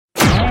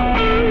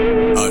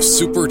a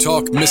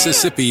SuperTalk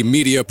Mississippi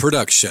media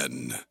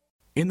production.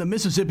 In the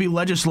Mississippi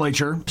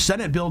legislature,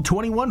 Senate Bill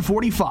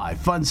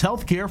 2145 funds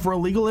health care for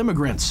illegal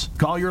immigrants.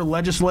 Call your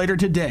legislator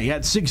today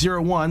at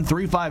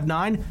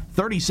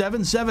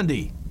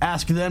 601-359-3770.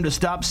 Ask them to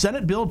stop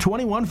Senate Bill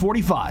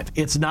 2145.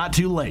 It's not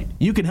too late.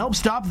 You can help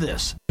stop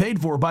this.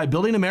 Paid for by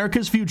Building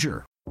America's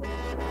Future.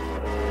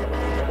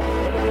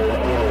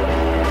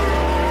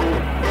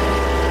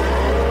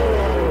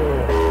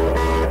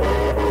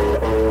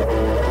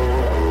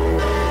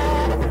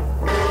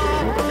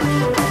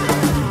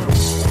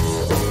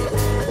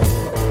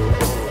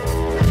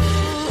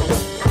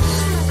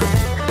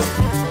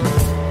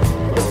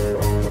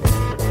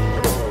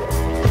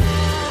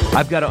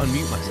 I've got to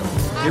unmute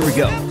myself. Here we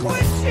go.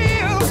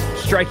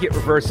 Strike it,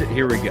 reverse it.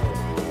 Here we go.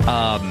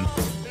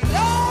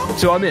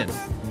 So I'm in.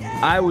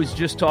 I was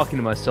just talking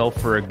to myself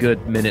for a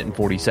good minute and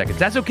 40 seconds.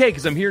 That's okay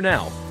because I'm here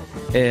now,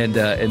 and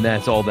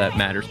that's all that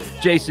matters.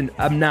 Jason,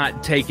 I'm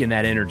not taking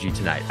that energy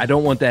tonight. I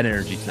don't want that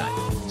energy tonight.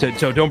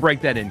 So don't break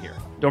that in here.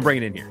 Don't bring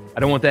it in here. I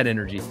don't want that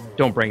energy.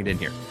 Don't bring it in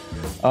here.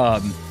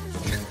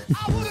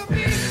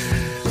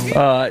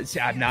 See,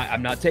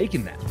 I'm not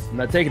taking that. I'm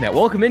not taking that.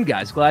 Welcome in,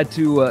 guys. Glad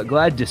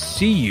to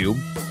see you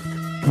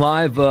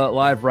live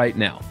right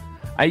now.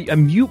 I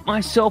mute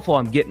myself while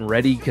I'm getting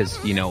ready because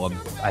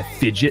I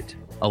fidget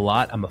a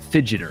lot. I'm a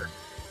fidgeter,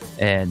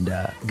 and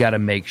got to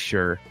make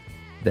sure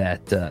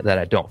that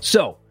I don't.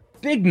 So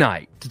big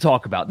night to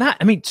talk about.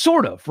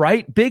 Sort of,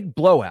 right? Big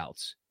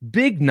blowouts.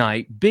 Big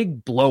night.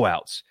 Big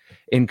blowouts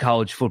in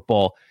college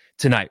football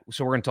tonight.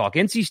 So we're going to talk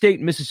NC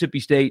State,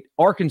 Mississippi State,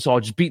 Arkansas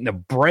just beating the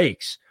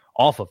brakes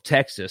off of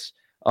Texas.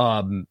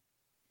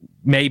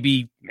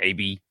 Maybe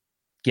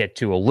get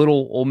to a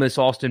little Ole Miss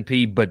Austin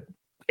Peay, but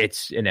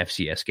it's an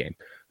FCS game.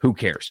 Who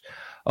cares?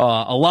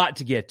 A lot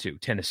to get to.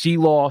 Tennessee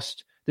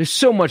lost. There's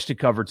so much to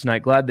cover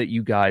tonight. Glad that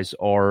you guys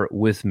are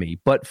with me.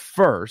 But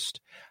first,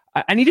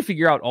 I need to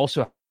figure out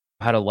also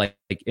how to like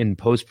in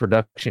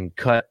post-production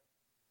cut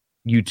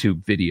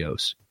YouTube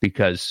videos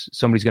because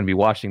somebody's going to be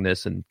watching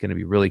this and going to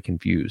be really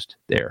confused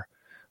there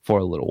for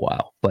a little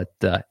while. But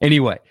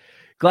anyway,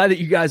 glad that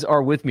you guys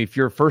are with me. If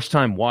you're a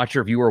first-time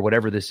watcher, viewer,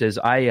 whatever this is,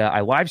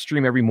 I live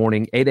stream every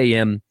morning, 8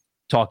 a.m.,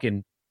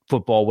 talking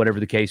football, whatever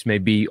the case may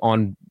be,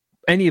 on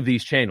any of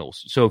these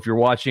channels. So if you're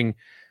watching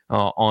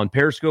on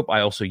Periscope,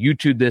 I also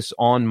YouTube this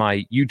on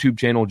my YouTube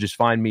channel. Just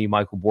find me,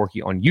 Michael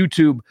Borky, on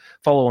YouTube.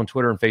 Follow on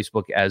Twitter and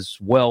Facebook as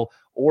well,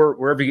 or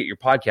wherever you get your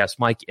podcast.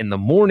 Mike in the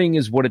Morning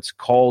is what it's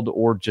called,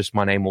 or just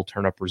my name will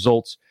turn up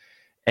results.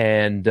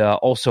 And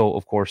also,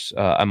 of course,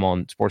 I'm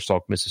on Sports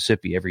Talk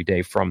Mississippi every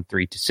day from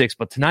 3 to 6.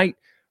 But tonight,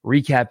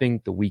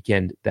 recapping the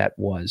weekend that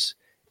was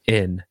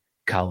in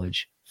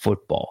college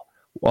football.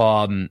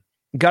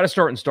 Got to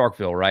start in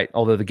Starkville, right?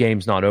 Although the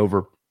game's not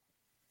over.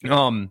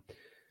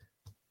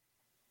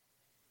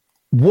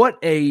 What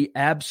a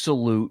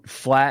absolute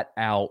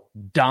flat-out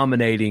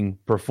dominating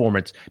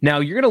performance. Now,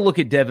 you're going to look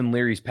at Devin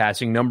Leary's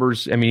passing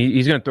numbers. I mean,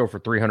 he's going to throw for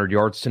 300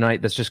 yards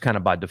tonight. That's just kind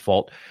of by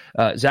default.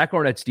 Zach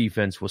Arnett's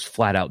defense was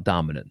flat-out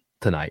dominant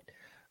tonight.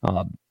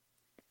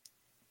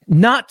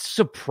 Not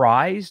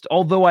surprised,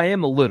 although I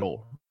am a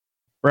little,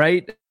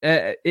 right?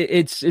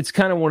 It's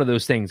kind of one of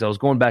those things. I was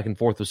going back and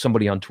forth with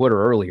somebody on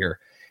Twitter earlier,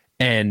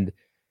 and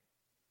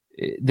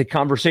the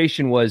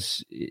conversation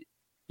was,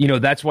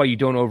 that's why you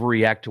don't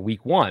overreact to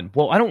week one.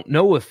 Well, I don't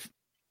know if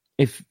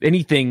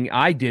anything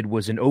I did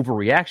was an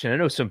overreaction. I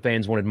know some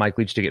fans wanted Mike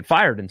Leach to get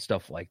fired and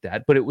stuff like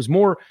that, but it was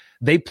more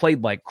they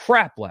played like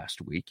crap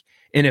last week.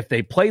 And if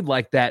they played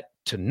like that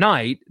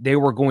tonight, they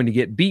were going to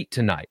get beat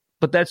tonight.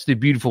 But that's the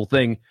beautiful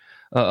thing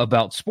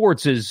about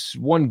sports is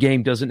one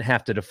game doesn't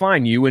have to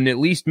define you. And at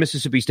least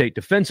Mississippi State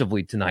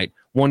defensively tonight,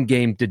 one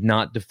game did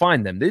not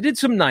define them. They did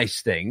some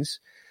nice things.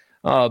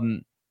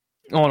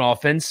 On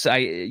offense,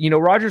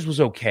 Rodgers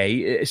was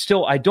okay.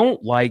 Still, I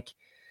don't like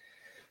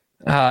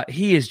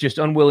he is just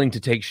unwilling to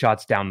take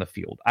shots down the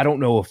field. I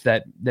don't know if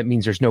that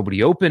means there's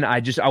nobody open.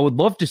 I would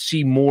love to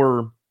see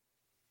more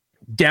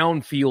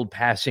downfield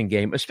passing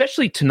game,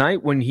 especially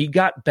tonight when he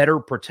got better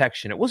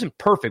protection. It wasn't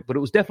perfect, but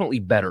it was definitely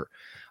better.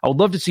 I would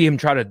love to see him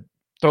try to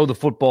throw the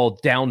football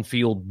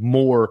downfield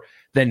more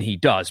than he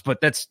does, but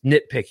that's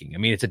nitpicking. I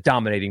mean, it's a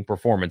dominating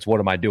performance.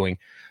 What am I doing?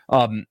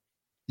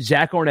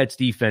 Zach Arnett's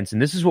defense,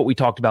 and this is what we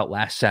talked about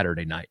last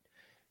Saturday night.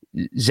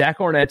 Zach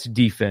Arnett's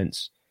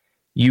defense,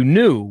 you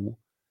knew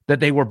that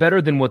they were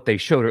better than what they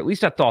showed, or at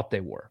least I thought they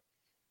were.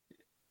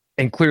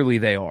 And clearly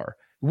they are.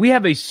 We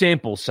have a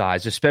sample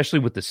size, especially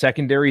with the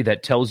secondary,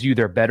 that tells you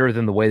they're better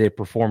than the way they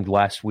performed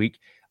last week.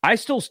 I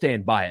still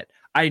stand by it.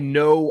 I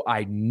know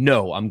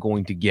I'm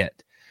going to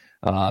get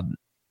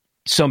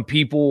some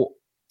people.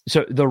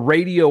 So the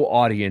radio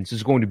audience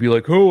is going to be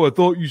like, oh, I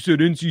thought you said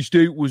NC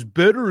State was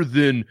better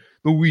than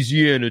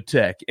Louisiana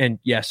Tech. And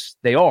yes,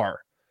 they are.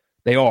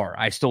 They are.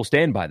 I still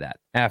stand by that.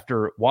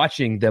 After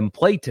watching them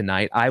play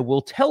tonight, I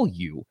will tell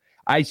you,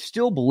 I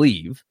still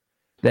believe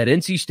that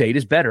NC State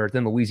is better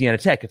than Louisiana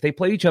Tech. If they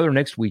play each other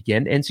next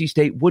weekend, NC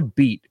State would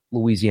beat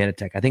Louisiana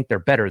Tech. I think they're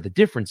better. The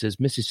difference is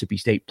Mississippi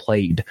State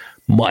played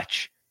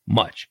much,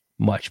 much,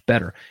 much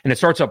better. And it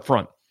starts up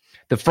front.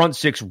 The front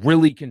six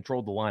really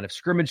controlled the line of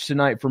scrimmage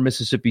tonight for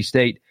Mississippi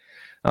State.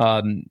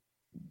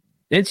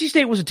 NC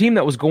State was a team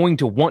that was going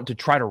to want to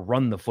try to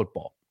run the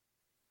football,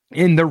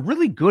 and they're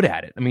really good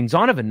at it. I mean,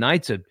 Zonovan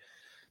Knight's an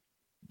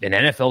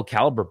NFL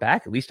caliber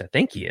back, at least I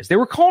think he is. They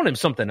were calling him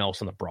something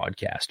else on the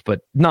broadcast,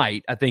 but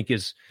Knight, I think,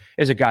 is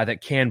a guy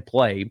that can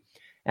play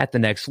at the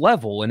next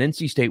level, and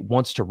NC State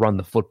wants to run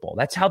the football.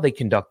 That's how they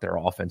conduct their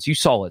offense. You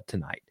saw it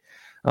tonight.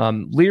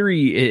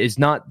 Leary is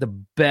not the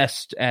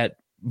best at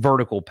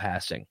vertical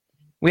passing.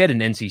 We had an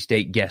NC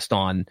State guest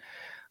on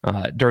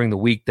during the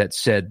week that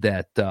said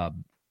that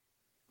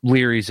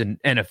Leary's an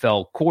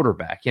NFL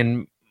quarterback,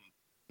 and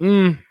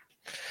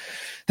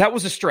that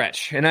was a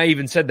stretch. And I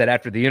even said that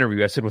after the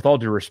interview. I said, with all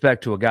due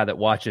respect to a guy that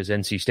watches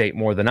NC State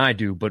more than I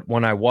do, but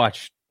when I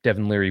watch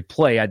Devin Leary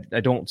play, I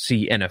don't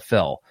see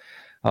NFL.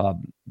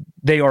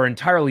 They are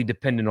entirely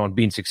dependent on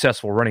being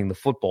successful running the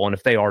football, and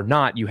if they are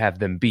not, you have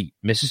them beat.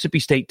 Mississippi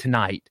State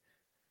tonight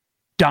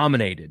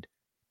dominated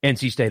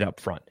NC State up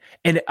front.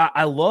 And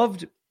I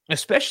loved,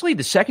 especially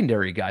the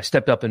secondary guy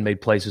stepped up and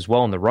made plays as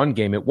well in the run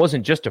game. It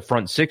wasn't just a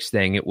front six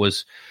thing. It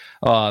was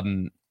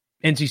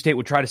NC State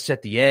would try to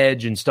set the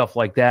edge and stuff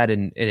like that,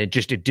 and it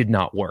did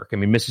not work. I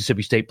mean,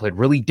 Mississippi State played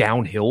really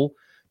downhill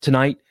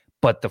tonight,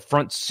 but the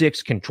front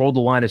six controlled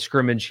the line of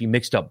scrimmage. He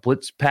mixed up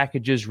blitz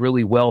packages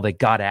really well. They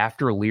got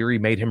after Leary,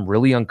 made him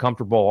really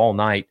uncomfortable all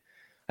night.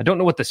 I don't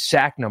know what the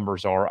sack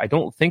numbers are. I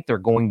don't think they're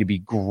going to be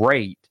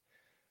great,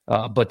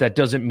 but that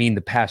doesn't mean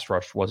the pass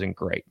rush wasn't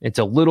great. It's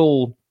a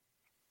little...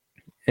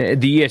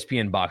 The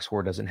ESPN box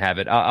score doesn't have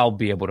it. I'll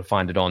be able to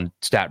find it on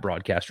Stat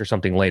Broadcast or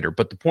something later.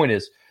 But the point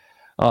is,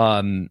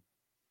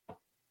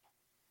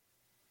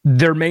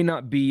 there may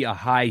not be a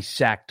high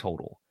sack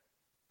total,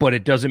 but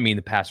it doesn't mean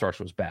the pass rush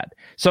was bad.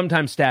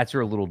 Sometimes stats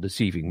are a little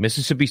deceiving.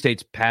 Mississippi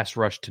State's pass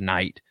rush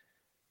tonight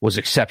was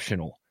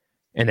exceptional,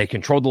 and they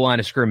controlled the line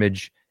of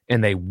scrimmage,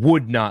 and they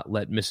would not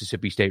let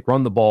Mississippi State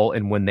run the ball.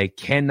 And when they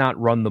cannot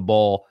run the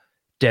ball,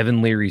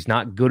 Devin Leary's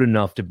not good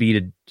enough to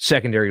beat a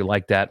secondary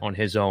like that on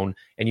his own,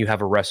 and you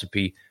have a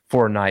recipe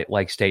for a night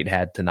like State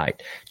had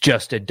tonight.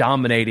 Just a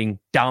dominating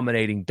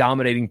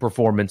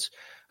performance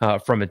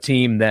from a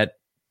team that,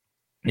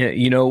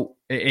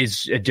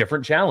 is a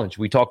different challenge.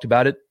 We talked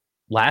about it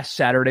last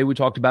Saturday. We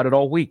talked about it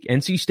all week.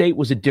 NC State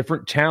was a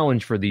different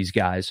challenge for these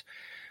guys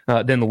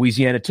than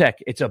Louisiana Tech.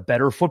 It's a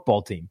better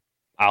football team.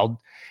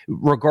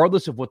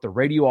 Regardless of what the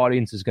radio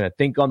audience is going to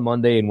think on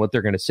Monday and what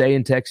they're going to say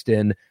and text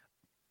in,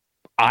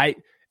 I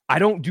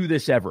don't do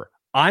this ever.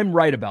 I'm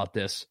right about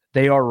this.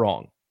 They are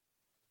wrong.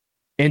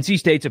 NC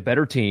State's a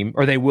better team,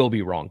 or they will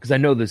be wrong, because I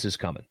know this is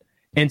coming.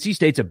 NC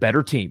State's a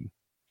better team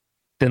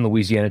than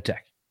Louisiana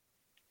Tech.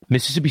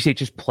 Mississippi State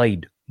just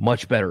played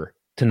much better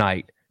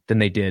tonight than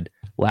they did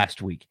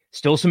last week.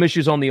 Still some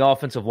issues on the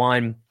offensive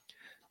line.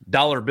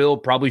 Dollar Bill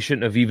probably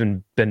shouldn't have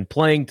even been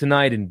playing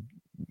tonight, and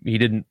he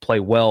didn't play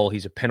well.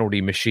 He's a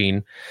penalty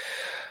machine.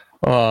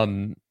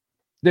 It's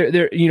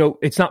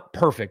not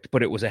perfect,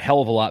 but it was a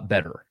hell of a lot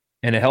better,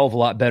 and a hell of a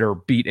lot better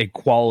beat a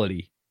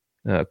quality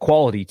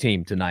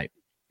team tonight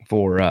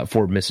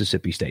for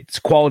Mississippi State. It's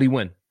a quality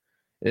win.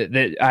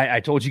 I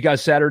told you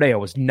guys Saturday I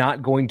was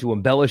not going to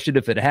embellish it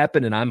if it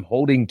happened, and I'm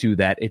holding to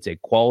that. It's a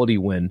quality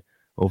win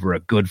over a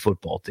good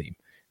football team,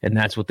 and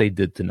that's what they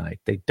did tonight.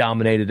 They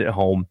dominated at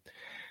home,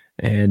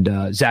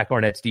 and Zach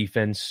Arnett's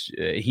defense,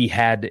 he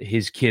had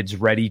his kids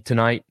ready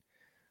tonight.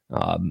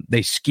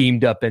 They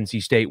schemed up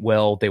NC State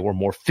well. They were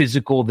more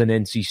physical than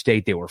NC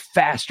State. They were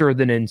faster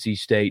than NC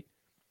State,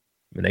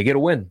 and they get a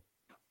win.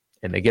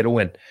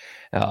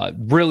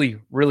 Really,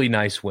 really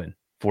nice win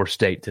for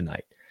State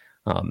tonight.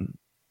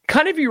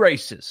 Kind of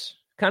erases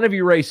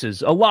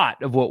a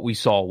lot of what we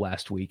saw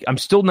last week. I'm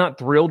still not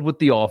thrilled with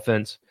the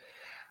offense.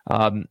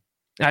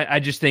 I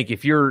just think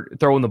if you're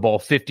throwing the ball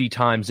 50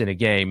 times in a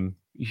game,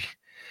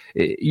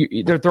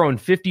 they're throwing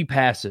 50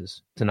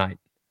 passes tonight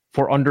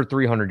for under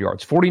 300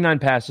 yards, 49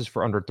 passes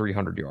for under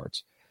 300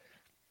 yards.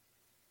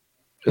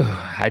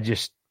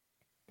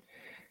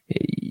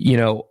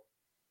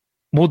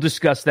 We'll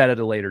discuss that at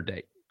a later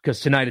date,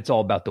 because tonight it's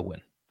all about the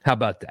win. How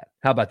about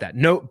that?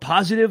 No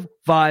positive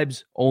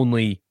vibes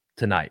only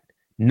tonight.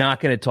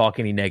 Not going to talk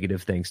any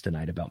negative things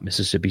tonight about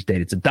Mississippi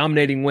State. It's a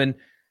dominating win,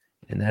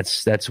 and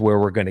that's where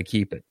we're going to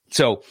keep it.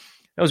 So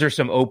those are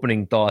some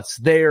opening thoughts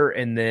there,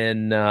 and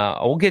then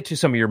we'll get to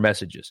some of your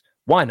messages.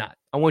 Why not?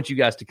 I want you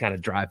guys to kind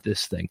of drive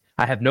this thing.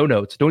 I have no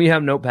notes. Don't even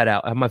have a notepad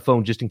out. I have my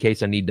phone just in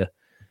case I need to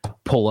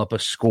pull up a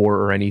score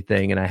or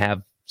anything, and I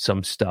have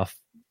some stuff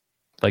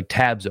like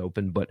tabs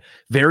open, but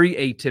very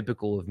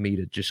atypical of me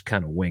to just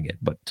kind of wing it.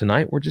 But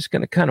tonight we're just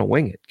going to kind of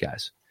wing it,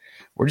 guys.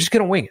 We're just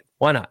going to wing it.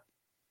 Why not?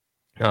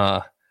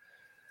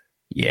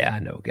 Yeah, I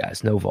know,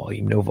 guys. No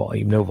volume.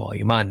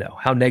 I know.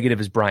 How negative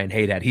is Brian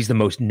Haydad? He's the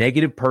most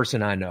negative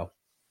person I know.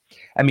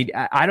 I mean,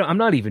 I'm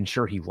not even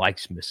sure he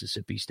likes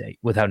Mississippi State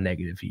with how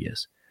negative he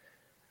is.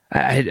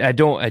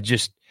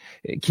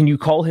 Can you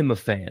call him a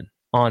fan,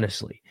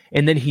 honestly?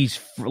 And then he's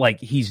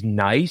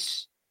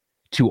nice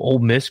to Ole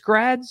Miss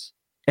grads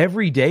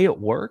every day at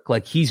work.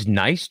 Like, he's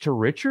nice to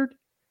Richard.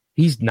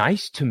 He's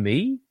nice to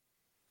me.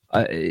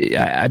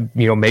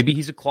 Maybe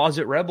he's a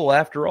closet rebel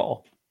after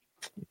all.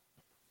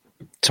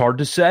 It's hard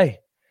to say.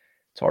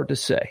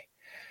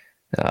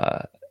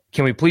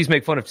 Can we please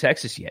make fun of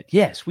Texas yet?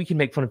 Yes, we can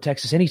make fun of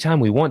Texas anytime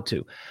we want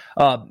to.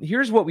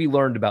 Here's what we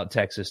learned about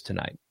Texas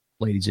tonight,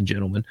 ladies and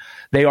gentlemen.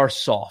 They are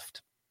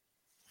soft.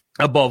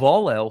 Above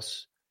all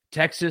else,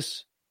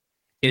 Texas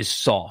is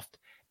soft.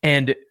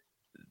 And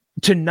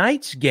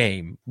tonight's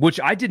game, which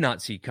I did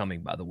not see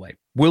coming, by the way,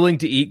 willing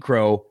to eat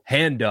crow,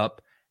 hand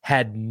up,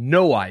 had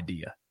no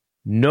idea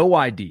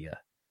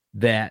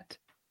that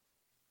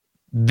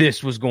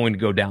this was going to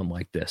go down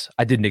like this.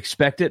 I didn't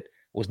expect it.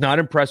 Was not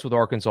impressed with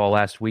Arkansas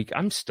last week.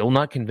 I'm still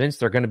not convinced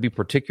they're going to be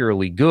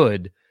particularly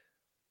good.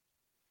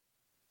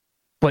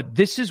 But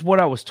this is what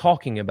I was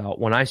talking about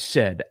when I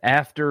said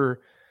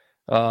after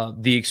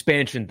the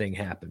expansion thing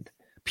happened.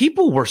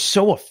 People were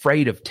so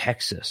afraid of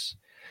Texas.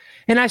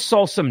 And I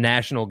saw some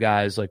national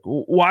guys like,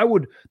 why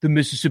would the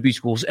Mississippi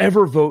schools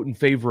ever vote in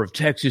favor of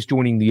Texas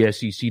joining the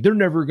SEC? They're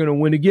never going to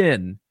win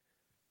again.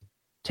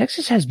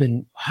 Texas has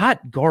been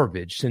hot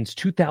garbage since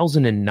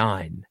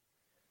 2009.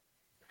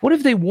 What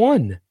have they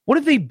won? What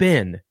have they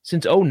been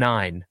since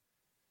 2009?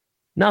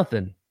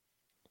 Nothing.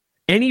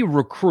 Any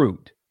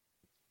recruit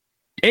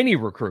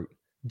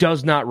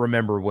does not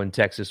remember when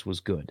Texas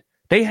was good.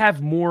 They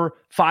have more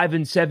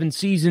 5-7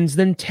 seasons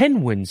than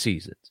 10-win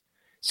seasons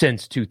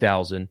since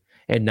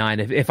 2009.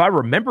 If I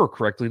remember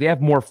correctly, they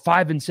have more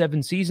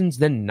 5-7 seasons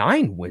than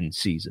 9-win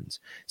seasons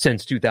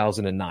since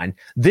 2009.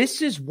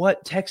 This is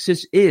what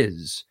Texas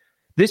is.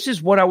 This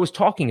is what I was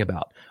talking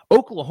about.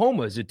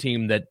 Oklahoma is a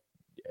team that,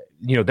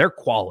 they're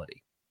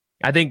quality.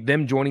 I think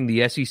them joining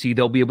the SEC,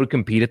 they'll be able to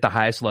compete at the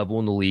highest level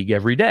in the league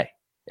every day.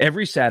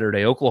 Every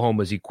Saturday,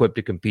 Oklahoma is equipped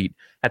to compete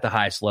at the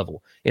highest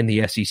level in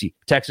the SEC.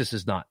 Texas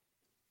is not.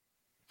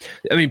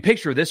 I mean,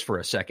 picture this for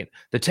a second.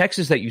 The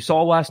Texas that you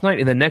saw last night,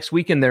 and the next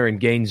weekend they're in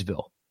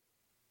Gainesville.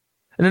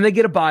 And then they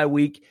get a bye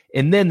week,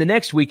 and then the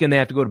next weekend they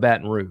have to go to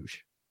Baton Rouge.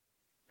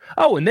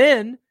 Oh, and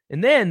then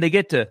they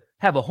get to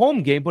have a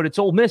home game, but it's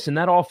Ole Miss in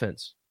that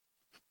offense.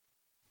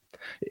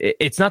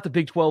 It's not the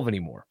Big 12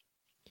 anymore.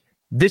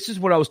 This is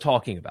what I was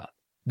talking about.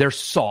 They're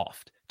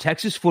soft.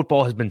 Texas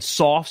football has been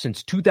soft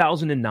since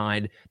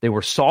 2009. They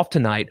were soft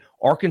tonight.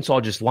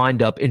 Arkansas just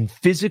lined up and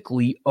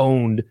physically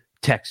owned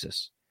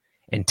Texas.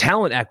 And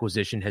talent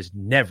acquisition has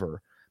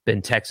never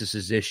been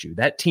Texas's issue.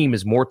 That team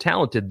is more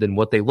talented than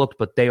what they looked,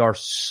 but they are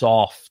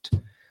soft.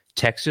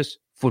 Texas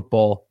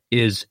football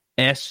is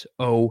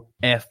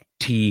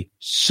S-O-F-T,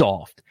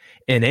 soft.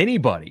 And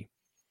anybody,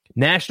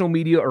 national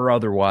media or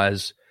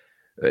otherwise,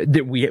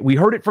 that we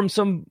heard it from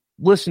some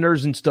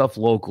listeners and stuff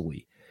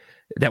locally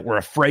that were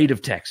afraid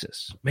of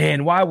Texas.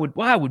 Man, why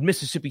would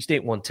Mississippi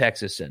State want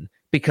Texas in?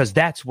 Because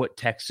that's what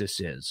Texas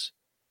is.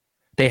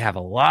 They have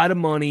a lot of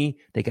money.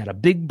 They got a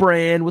big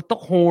brand with the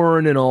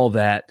horn and all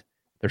that.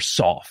 They're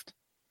soft.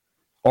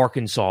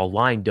 Arkansas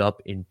lined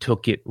up and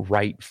took it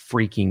right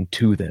freaking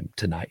to them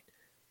tonight.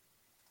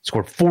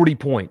 Scored 40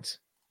 points.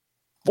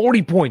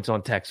 40 points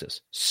on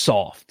Texas.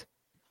 Soft.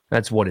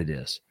 That's what it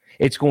is.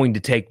 It's going to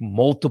take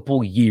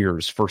multiple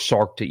years for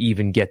Sark to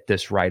even get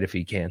this right if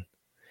he can.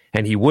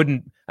 And he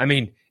wouldn't. I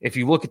mean, if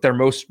you look at their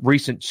most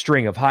recent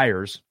string of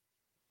hires,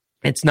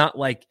 it's not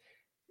like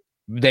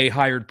they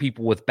hired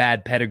people with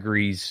bad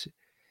pedigrees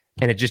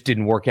and it just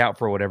didn't work out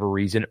for whatever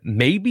reason.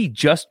 Maybe,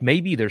 just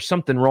maybe, there's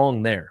something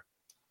wrong there.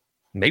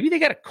 Maybe they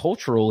got a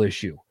cultural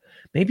issue.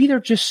 Maybe they're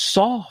just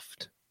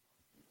soft.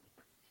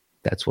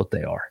 That's what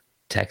they are.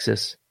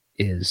 Texas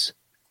is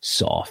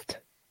soft.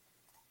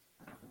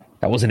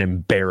 That was an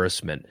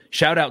embarrassment.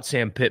 Shout out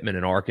Sam Pittman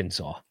in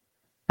Arkansas.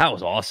 That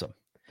was awesome.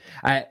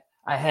 I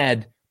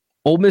had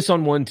Ole Miss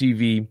on one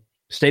TV,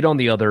 stayed on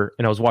the other,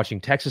 and I was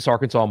watching Texas,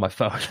 Arkansas on my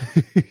phone.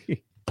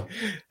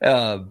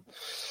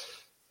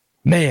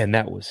 Man,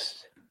 that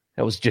was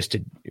just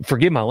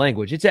forgive my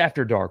language. It's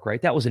after dark,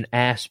 right? That was an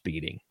ass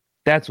beating.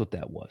 That's what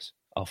that was.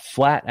 A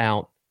flat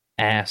out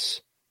ass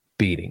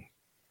beating.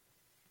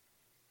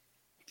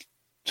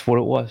 That's what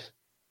it was.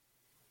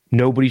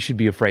 Nobody should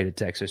be afraid of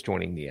Texas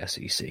joining the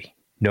SEC.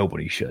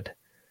 Nobody should.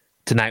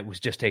 Tonight was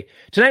just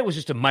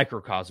a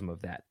microcosm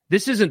of that.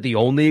 This isn't the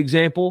only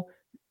example.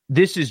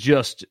 This is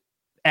just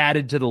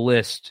added to the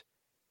list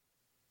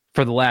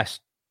for the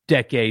last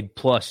decade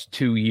plus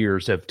 2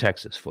 years of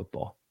Texas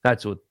football.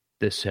 That's what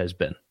this has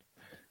been.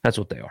 That's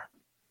what they are.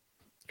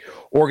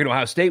 Oregon,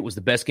 Ohio State was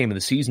the best game of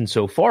the season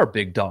so far,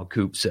 Big Dog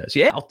Coop says.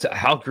 Yeah,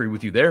 I'll agree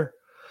with you there.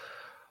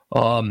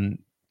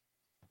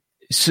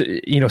 So,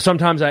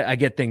 sometimes I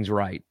get things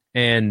right.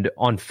 And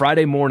on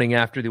Friday morning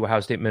after the Ohio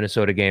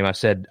State-Minnesota game, I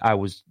said I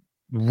was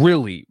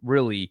really,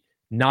 really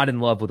not in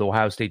love with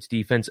Ohio State's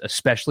defense,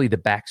 especially the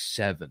back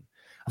seven.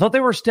 I thought they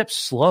were a step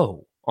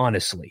slow,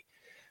 honestly,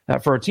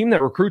 for a team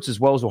that recruits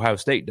as well as Ohio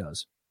State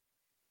does.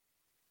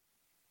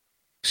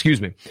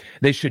 Excuse me.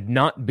 They should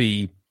not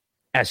be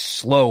as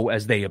slow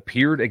as they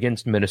appeared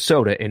against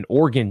Minnesota. And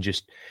Oregon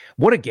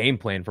what a game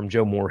plan from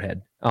Joe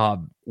Moorhead.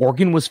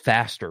 Oregon was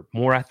faster,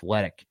 more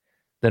athletic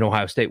than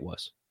Ohio State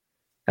was.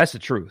 That's the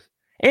truth.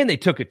 And they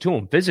took it to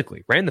them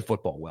physically, ran the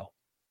football well.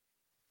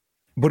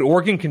 But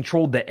Oregon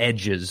controlled the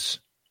edges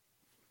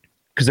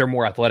because they're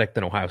more athletic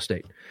than Ohio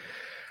State.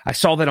 I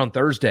saw that on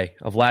Thursday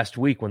of last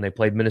week when they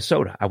played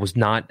Minnesota. I was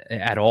not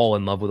at all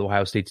in love with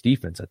Ohio State's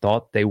defense. I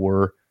thought they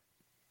were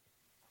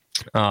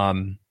a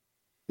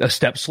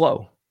step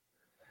slow.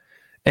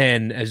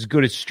 And as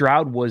good as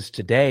Stroud was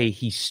today,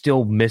 he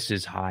still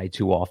misses high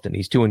too often.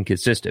 He's too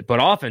inconsistent. But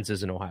offense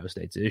isn't Ohio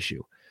State's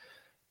issue.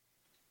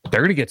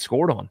 They're going to get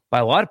scored on by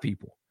a lot of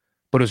people.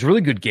 But it was a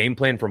really good game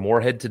plan for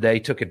Moorhead today.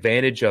 Took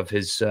advantage of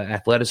his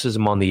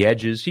athleticism on the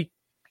edges. He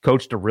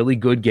coached a really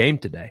good game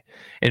today.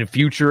 And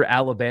future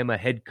Alabama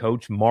head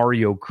coach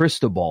Mario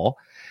Cristobal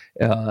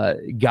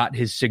got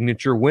his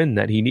signature win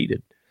that he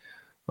needed.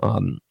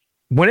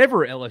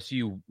 Whenever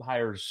LSU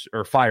hires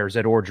or fires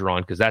Ed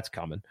Orgeron, because that's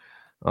coming,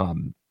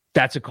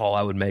 that's a call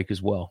I would make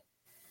as well.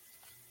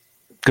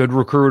 Good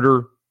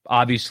recruiter,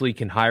 obviously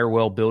can hire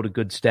well, build a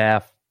good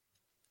staff.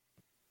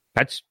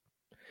 That's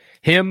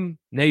him,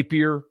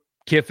 Napier,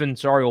 Kiffin.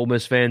 Sorry, Ole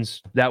Miss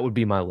fans. That would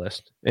be my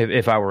list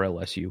if I were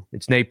LSU.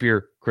 It's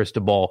Napier,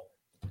 Cristobal,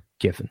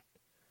 Kiffin.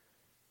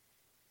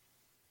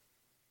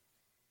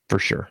 For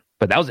sure.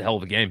 But that was a hell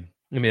of a game.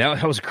 I mean,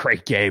 that was a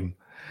great game.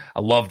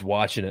 I loved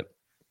watching it.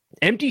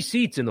 Empty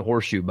seats in the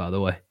Horseshoe, by the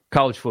way.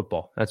 College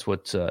football. That's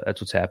what's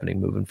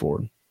happening moving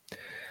forward.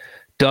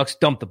 Ducks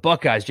dumped the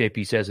Buckeyes,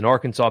 JP says, in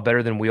Arkansas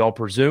better than we all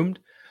presumed.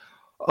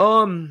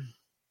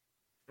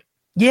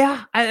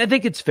 Yeah, I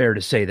think it's fair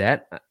to say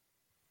that.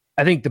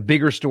 I think the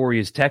bigger story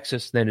is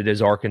Texas than it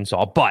is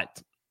Arkansas,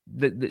 but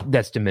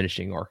that's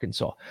diminishing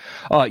Arkansas.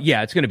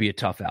 Yeah, it's going to be a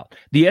tough out.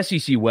 The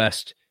SEC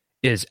West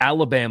is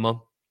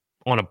Alabama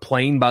on a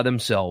plane by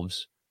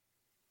themselves,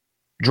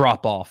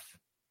 drop off,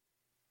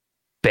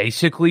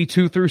 basically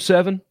 2 through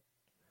 7.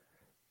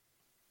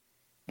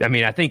 I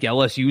mean, I think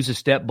LSU's a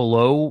step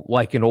below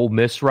like an Ole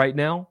Miss right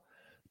now.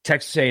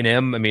 Texas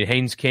A&M, I mean,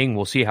 Haynes King,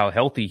 we'll see how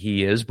healthy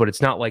he is, but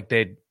it's not like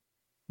they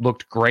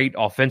looked great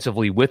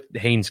offensively with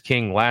Haynes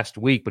King last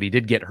week, but he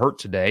did get hurt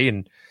today,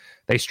 and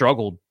they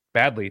struggled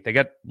badly. They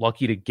got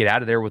lucky to get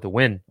out of there with a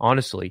win,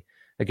 honestly,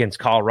 against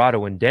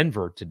Colorado and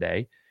Denver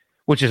today,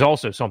 which is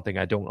also something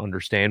I don't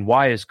understand.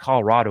 Why is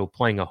Colorado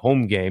playing a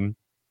home game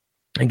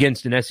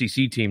against an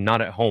SEC team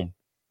not at home?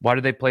 Why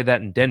do they play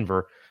that in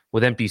Denver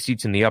with empty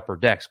seats in the upper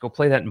decks? Go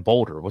play that in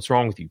Boulder. What's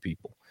wrong with you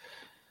people?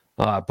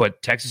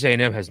 But Texas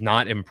A&M has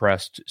not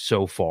impressed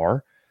so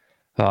far.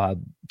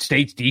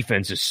 State's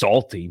defense is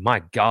salty. My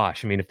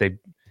gosh. I mean,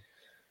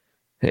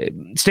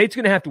 State's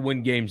going to have to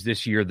win games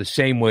this year the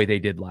same way they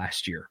did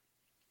last year.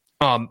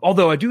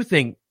 Although I do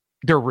think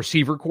their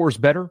receiver core is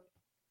better.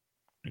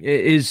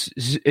 Is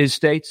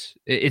State's.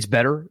 It's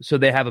better. So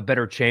they have a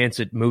better chance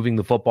at moving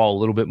the football a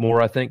little bit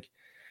more, I think.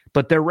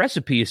 But their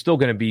recipe is still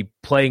going to be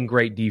playing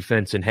great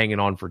defense and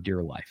hanging on for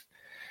dear life.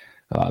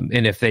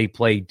 And if they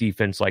play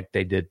defense like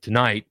they did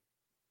tonight,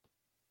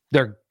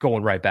 they're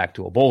going right back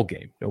to a bowl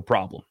game. No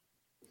problem.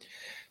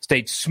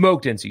 State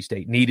smoked NC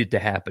State. Needed to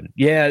happen.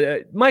 Yeah,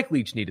 Mike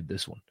Leach needed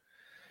this one.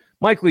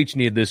 Mike Leach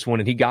needed this one,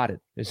 and he got it.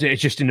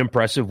 It's just an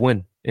impressive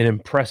win. An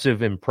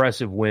impressive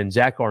win.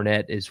 Zach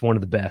Arnett is one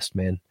of the best,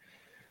 man.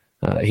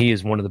 He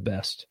is one of the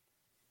best.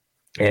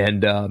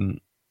 And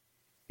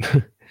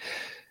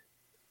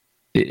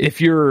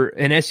if you're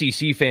an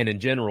SEC fan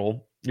in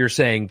general, you're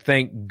saying,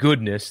 thank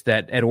goodness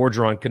that Ed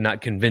Orgeron could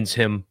not convince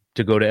him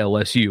to go to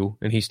LSU,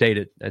 and he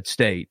stayed at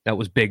State. That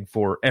was big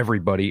for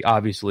everybody,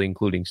 obviously,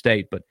 including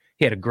State, but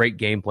he had a great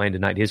game plan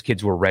tonight. His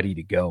kids were ready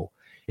to go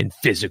and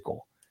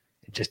physical.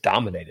 It just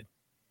dominated.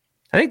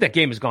 I think that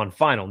game has gone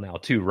final now,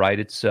 too, right?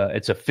 It's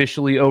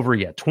officially over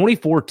yet.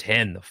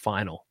 24-10, the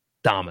final.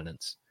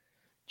 Dominance.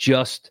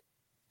 Just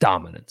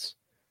dominance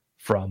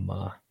from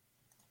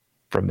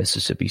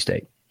Mississippi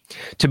State.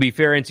 To be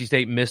fair, NC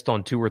State missed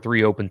on 2 or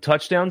 3 open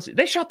touchdowns.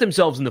 They shot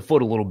themselves in the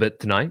foot a little bit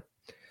tonight.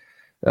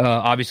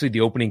 Obviously,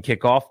 the opening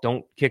kickoff,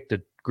 don't kick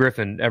to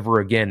Griffin ever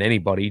again,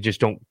 anybody.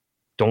 Just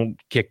don't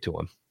kick to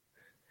him.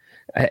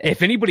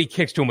 If anybody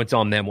kicks to him, it's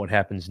on them what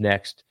happens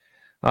next.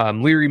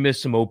 Leary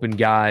missed some open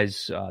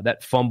guys.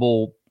 That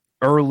fumble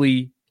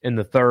early in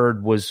the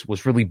third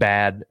was really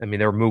bad. I mean,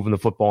 they were moving the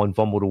football and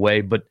fumbled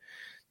away, but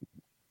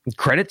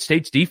credit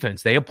State's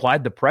defense. They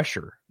applied the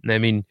pressure. I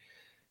mean,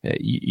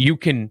 you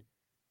can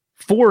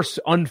force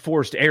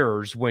unforced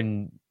errors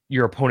when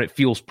your opponent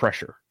feels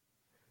pressure.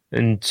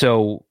 And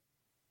so,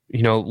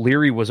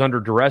 Leary was under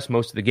duress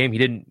most of the game. He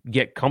didn't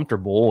get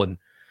comfortable. And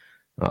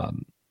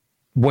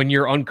when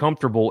you're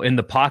uncomfortable in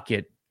the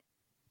pocket,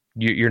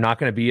 you're not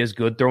going to be as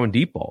good throwing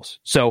deep balls.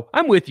 So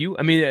I'm with you.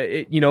 I mean,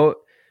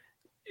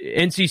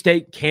 NC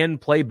State can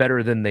play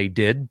better than they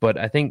did, but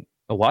I think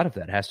a lot of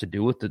that has to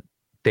do with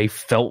they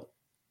felt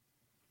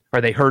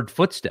or they heard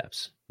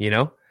footsteps,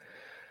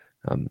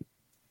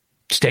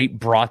 State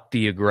brought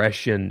the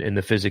aggression and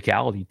the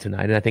physicality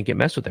tonight, and I think it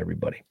messed with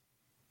everybody.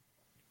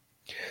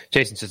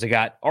 Jason says, I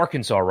got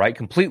Arkansas right,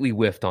 completely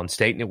whiffed on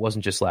State, and it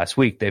wasn't just last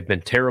week. They've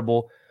been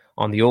terrible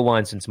on the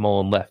O-line since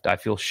Mullen left. I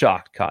feel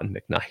shocked, Cotton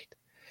McKnight.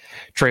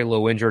 Trey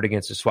Lowe injured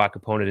against a SWAC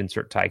opponent.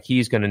 Insert Tyke.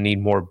 He's going to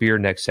need more beer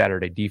next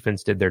Saturday.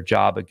 Defense did their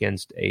job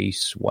against a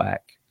SWAC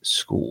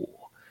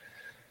school.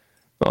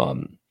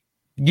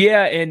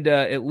 Yeah, and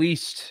at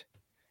least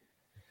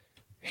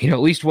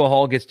Will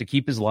Hall gets to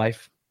keep his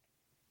life.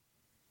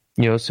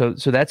 So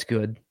that's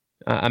good.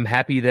 I'm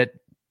happy that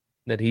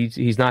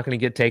he's not going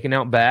to get taken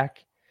out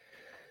back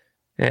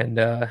and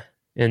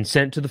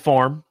sent to the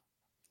farm.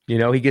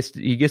 He gets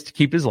to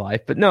keep his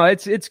life. But no,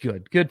 it's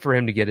good for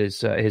him to get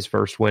his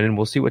first win, and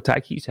we'll see what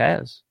Tykees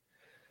has.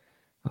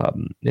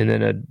 And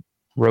then a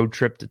road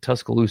trip to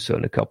Tuscaloosa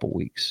in a couple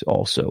weeks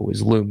also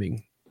is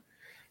looming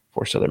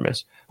for Southern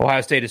Miss.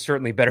 Ohio State is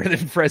certainly better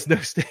than Fresno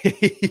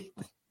State.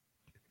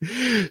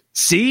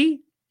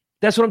 See?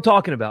 That's what I'm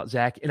talking about,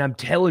 Zach. And I'm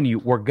telling you,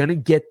 we're going to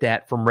get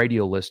that from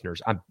radio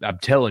listeners. I'm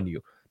telling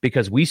you,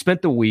 because we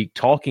spent the week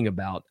talking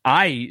about,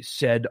 I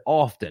said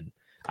often,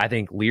 I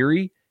think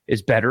Leary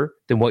is better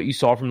than what you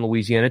saw from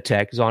Louisiana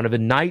Tech.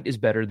 Zonovan Knight is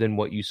better than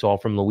what you saw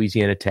from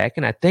Louisiana Tech.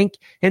 And I think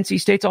NC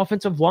State's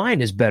offensive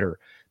line is better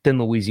than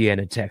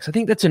Louisiana Tech's. I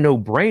think that's a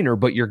no-brainer,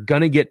 but you're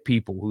going to get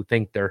people who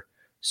think they're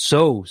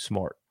so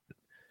smart.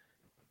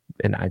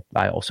 And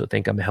I also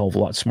think I'm a hell of a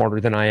lot smarter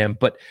than I am.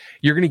 But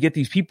you're going to get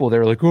these people that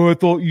are like, oh, I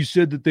thought you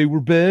said that they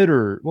were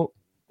better. Well,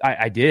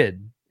 I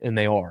did, and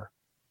they are.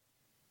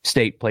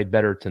 State played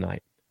better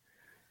tonight.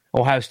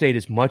 Ohio State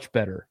is much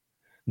better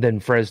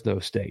than Fresno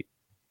State.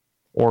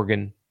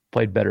 Oregon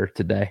played better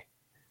today.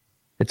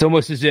 It's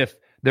almost as if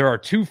there are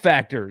two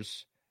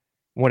factors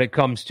when it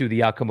comes to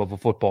the outcome of a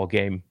football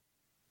game,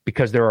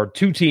 because there are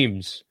two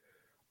teams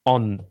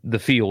on the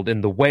field,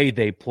 and the way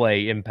they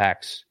play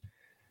impacts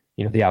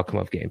the outcome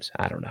of games.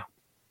 I don't know.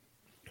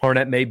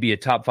 Arnett may be a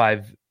top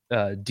 5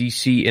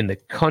 DC in the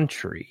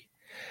country.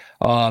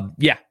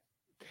 Yeah.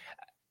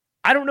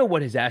 I don't know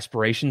what his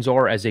aspirations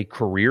are as a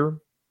career.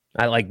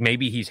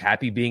 Maybe he's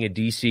happy being a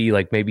DC,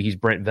 like maybe he's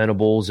Brent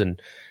Venables and,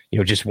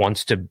 just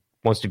wants to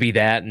be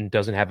that and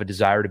doesn't have a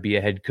desire to be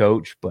a head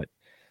coach. But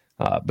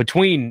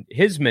between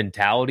his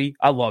mentality,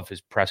 I love his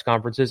press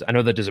conferences. I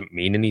know that doesn't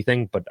mean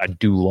anything, but I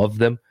do love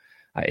them.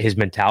 His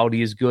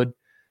mentality is good.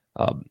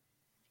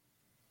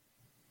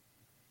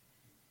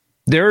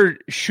 There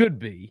should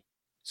be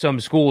some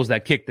schools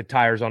that kick the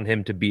tires on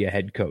him to be a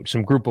head coach.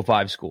 Some Group of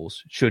 5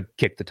 schools should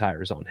kick the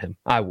tires on him.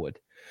 I would.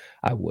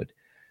 I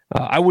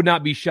would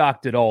not be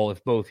shocked at all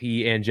if both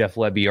he and Jeff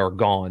Lebby are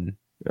gone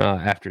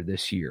after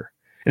this year.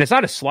 And it's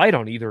not a slight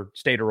on either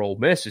State or Ole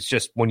Miss. It's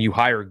just when you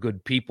hire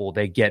good people,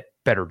 they get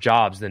better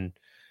jobs than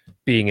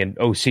being an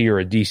OC or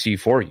a DC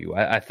for you.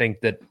 I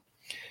think that,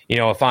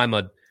 if I'm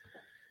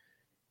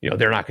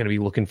they're not going to be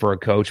looking for a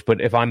coach,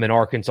 but if I'm an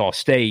Arkansas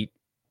State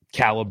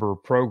caliber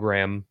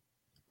program,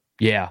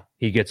 yeah,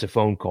 he gets a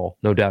phone call,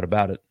 no doubt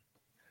about it.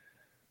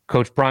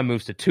 Coach Prime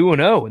moves to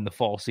 2-0 in the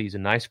fall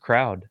season. Nice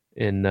crowd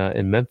in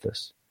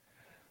Memphis.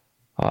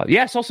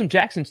 I saw some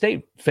Jackson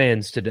State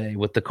fans today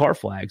with the car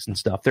flags and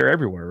stuff. They're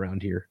everywhere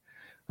around here.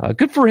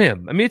 Good for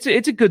him. I mean,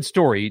 it's a good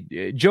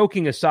story.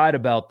 Joking aside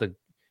about the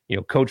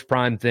Coach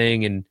Prime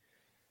thing and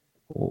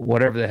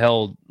whatever the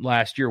hell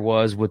last year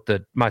was with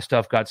the my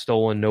stuff got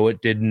stolen, no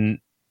it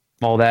didn't,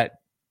 all that,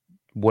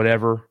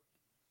 whatever.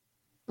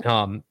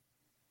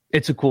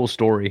 It's a cool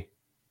story.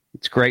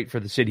 It's great for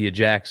the city of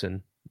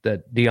Jackson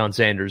that Deion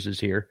Sanders is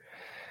here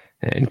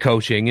and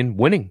coaching and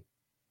winning.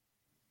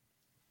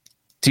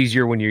 It's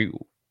easier when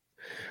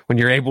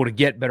you're able to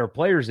get better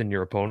players than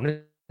your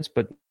opponents,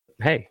 but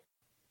hey,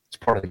 it's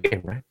part of the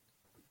game, right?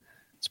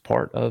 It's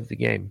part of the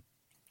game.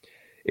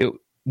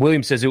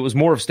 Williams says it was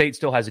more of State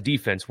still has a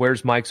defense.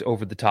 Where's Mike's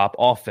over-the-top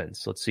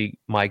offense? Let's see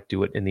Mike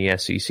do it in the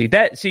SEC.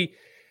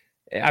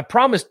 I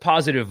promised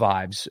positive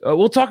vibes.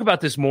 We'll talk about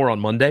this more on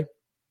Monday.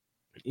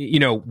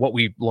 What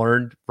we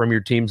learned from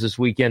your teams this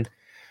weekend.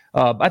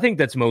 I think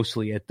that's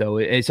mostly it, though.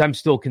 I'm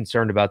still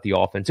concerned about the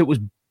offense. It was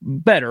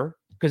better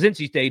because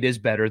NC State is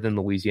better than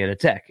Louisiana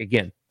Tech.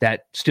 Again,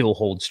 that still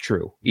holds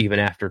true. Even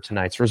after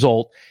tonight's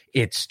result,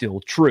 it's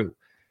still true.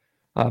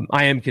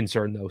 I am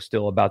concerned, though,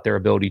 still about their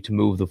ability to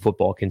move the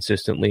football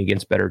consistently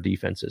against better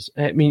defenses.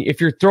 I mean, if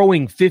you're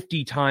throwing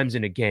 50 times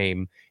in a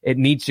game, it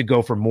needs to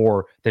go for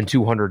more than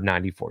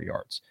 294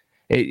 yards.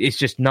 It's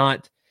just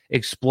not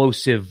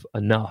explosive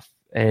enough.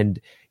 And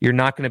you're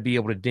not going to be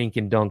able to dink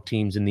and dunk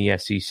teams in the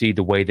SEC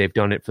the way they've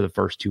done it for the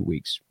first 2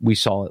 weeks. We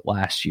saw it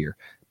last year.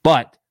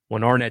 But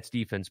when Arnett's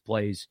defense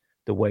plays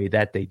the way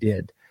that they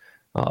did,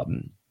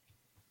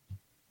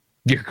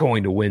 you're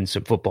going to win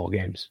some football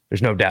games.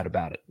 There's no doubt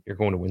about it. You're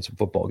going to win some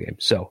football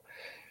games. So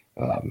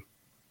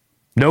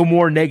no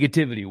more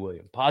negativity,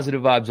 William.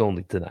 Positive vibes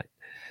only tonight.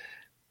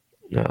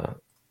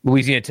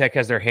 Louisiana Tech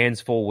has their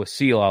hands full with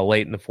Selah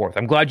late in the fourth.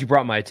 I'm glad you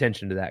brought my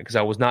attention to that because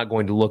I was not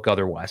going to look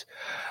otherwise.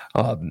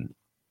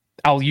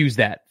 I'll use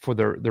that for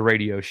the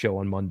radio show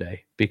on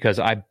Monday because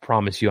I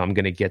promise you I'm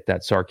going to get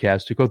that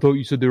sarcastic. I thought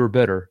you said they were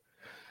better.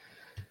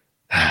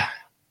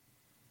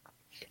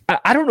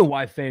 I don't know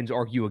why fans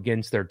argue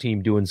against their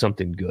team doing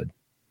something good.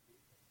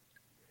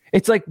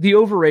 It's like the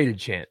overrated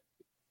chant.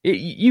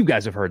 You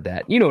guys have heard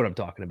that. You know what I'm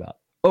talking about.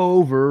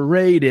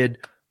 Overrated.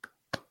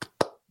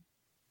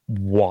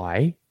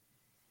 Why?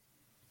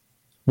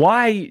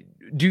 Why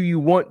do you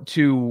want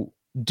to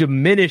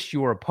diminish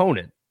your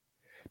opponent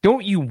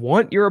Don't you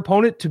want your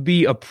opponent to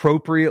be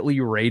appropriately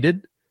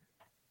rated?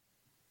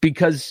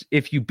 Because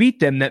if you beat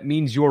them, that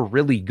means you're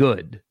really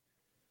good.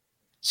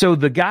 So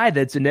the guy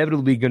that's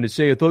inevitably going to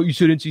say, I thought you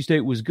said NC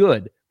State was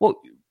good. Well,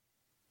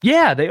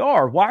 yeah, they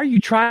are. Why are you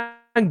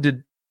trying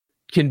to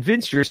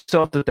convince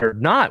yourself that they're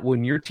not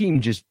when your team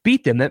just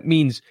beat them? That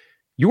means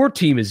your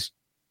team is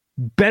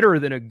better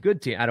than a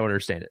good team. I don't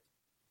understand it.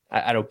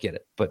 I don't get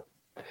it. But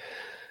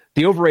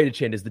the overrated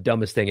chant is the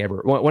dumbest thing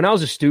ever. When I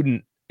was a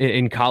student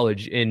in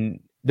college, and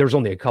there's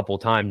only a couple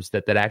of times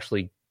that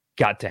actually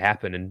got to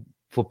happen in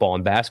football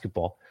and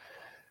basketball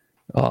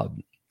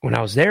when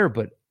I was there,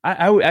 but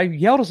I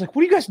yelled, I was like,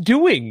 what are you guys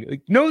doing?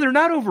 Like, no, they're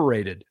not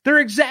overrated. They're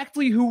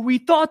exactly who we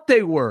thought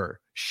they were.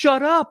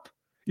 Shut up.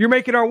 You're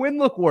making our win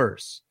look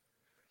worse.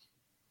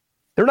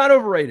 They're not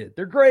overrated.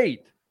 They're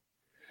great.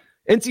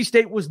 NC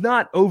State was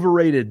not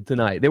overrated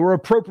tonight. They were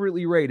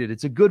appropriately rated.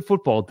 It's a good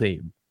football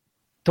team.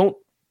 Don't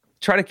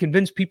try to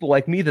convince people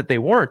like me that they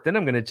weren't. Then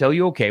I'm going to tell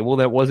you, okay, well,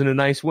 that wasn't a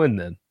nice win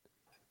then.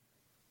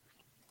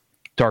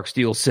 Dark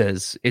Steel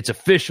says, it's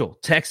official.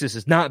 Texas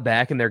is not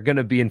back, and they're going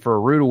to be in for a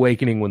rude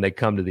awakening when they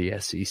come to the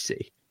SEC.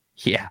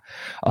 Yeah.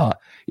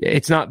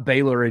 It's not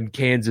Baylor and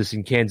Kansas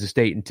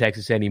State and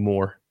Texas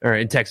anymore, or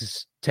in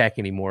Texas Tech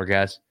anymore,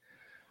 guys.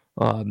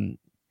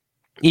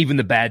 Even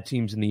the bad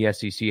teams in the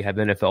SEC have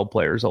NFL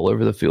players all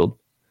over the field.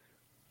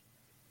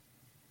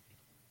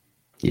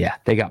 Yeah,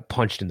 they got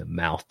punched in the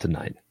mouth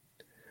tonight.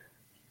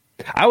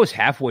 I was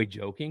halfway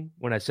joking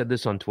when I said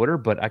this on Twitter,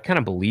 but I kind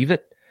of believe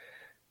it.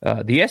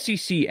 The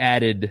SEC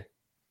added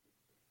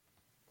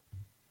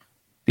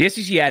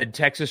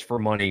Texas for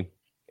money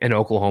and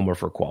Oklahoma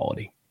for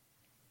quality.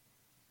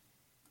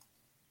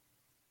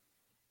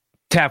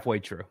 It's halfway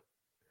true.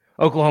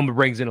 Oklahoma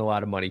brings in a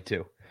lot of money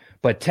too.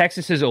 But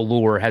Texas's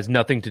allure has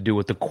nothing to do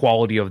with the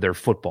quality of their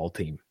football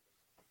team.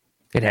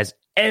 It has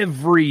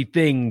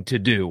everything to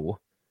do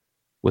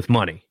with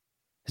money.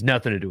 It has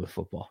nothing to do with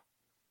football.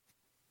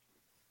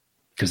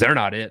 Because they're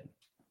not it.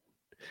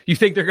 You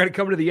think they're going to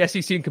come to the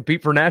SEC and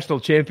compete for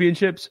national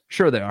championships?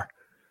 Sure they are.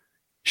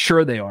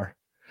 Sure they are.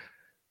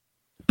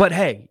 But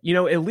hey,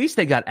 at least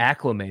they got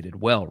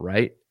acclimated well,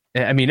 right?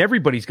 I mean,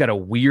 everybody's got a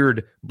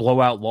weird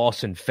blowout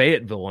loss in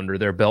Fayetteville under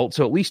their belt,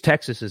 so at least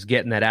Texas is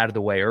getting that out of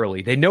the way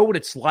early. They know what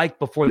it's like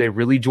before they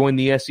really join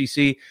the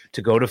SEC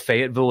to go to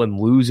Fayetteville and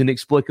lose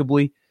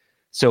inexplicably.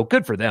 So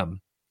good for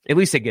them. At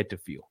least they get to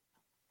feel.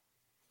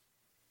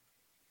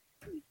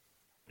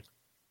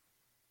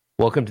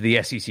 Welcome to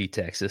the SEC,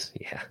 Texas.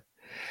 Yeah.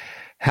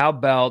 How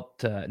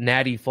about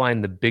Natty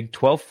flying the Big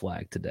 12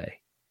 flag today?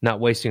 Not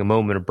wasting a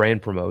moment of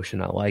brand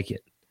promotion. I like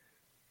it.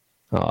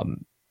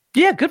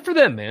 Yeah, good for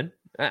them, man.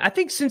 I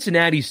think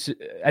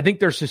I think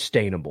they're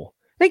sustainable.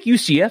 I think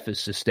UCF is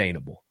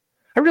sustainable.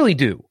 I really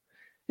do.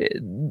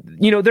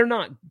 They're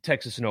not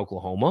Texas and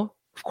Oklahoma.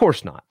 Of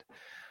course not.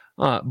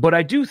 But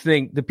I do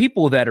think the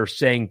people that are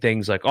saying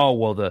things like, oh,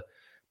 well, the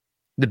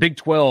Big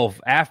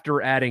 12,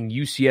 after adding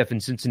UCF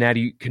and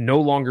Cincinnati, can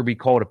no longer be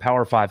called a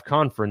Power 5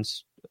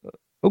 conference.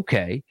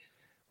 Okay.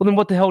 Well, then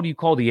what the hell do you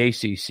call the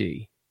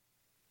ACC?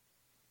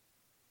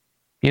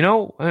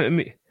 I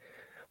mean,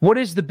 what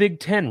is the Big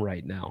 10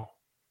 right now?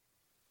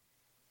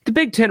 The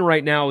Big 10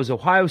 right now is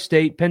Ohio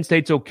State, Penn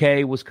State's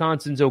okay,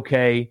 Wisconsin's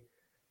okay.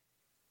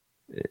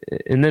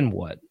 And then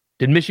what?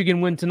 Did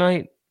Michigan win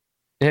tonight?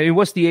 I mean,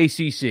 what's the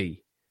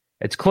ACC?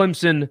 It's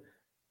Clemson.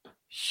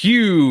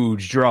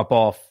 Huge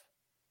drop-off.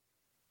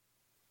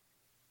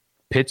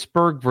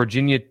 Pittsburgh,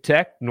 Virginia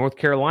Tech, North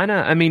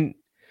Carolina. I mean,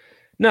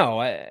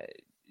 no.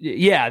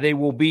 Yeah, they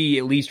will be,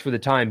 at least for the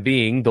time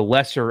being, the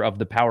lesser of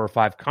the Power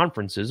 5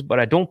 conferences, but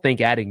I don't think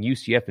adding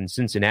UCF and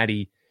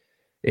Cincinnati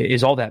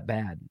is all that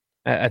bad.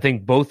 I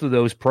think both of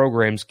those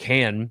programs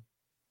can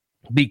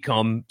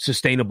become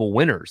sustainable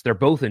winners. They're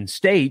both in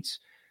states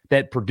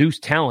that produce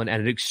talent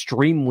at an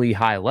extremely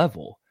high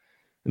level.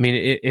 I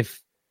mean,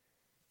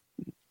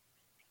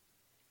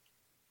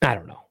 I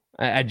don't know.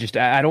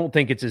 I don't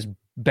think it's as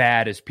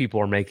bad as people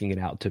are making it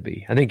out to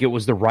be. I think it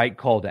was the right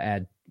call to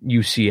add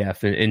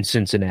UCF in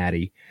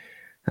Cincinnati.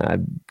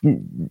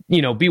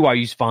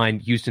 BYU's fine,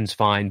 Houston's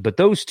fine, but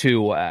those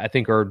two I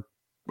think are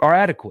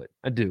adequate.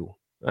 I do.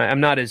 I'm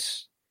not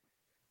as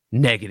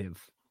negative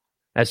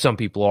as some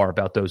people are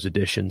about those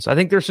additions. I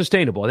think they're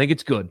sustainable. I think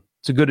it's good.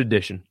 It's a good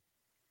addition.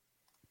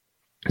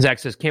 Zach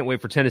says, can't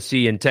wait for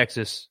Tennessee and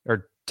Texas,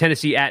 or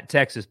Tennessee at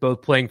Texas,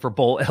 both playing for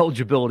bowl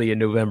eligibility in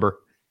November.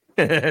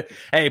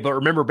 Hey, but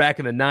remember back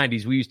in the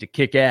 90s, we used to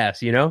kick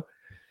ass,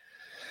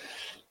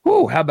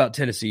 Whoa, how about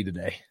Tennessee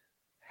today?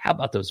 How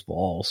about those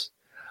Vols?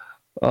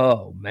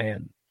 Oh,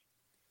 man.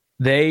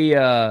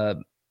 I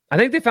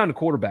think they found a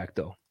quarterback,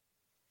 though.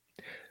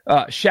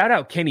 Shout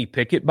out Kenny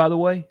Pickett, by the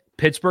way.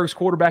 Pittsburgh's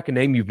quarterback, a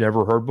name you've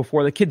never heard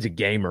before. The kid's a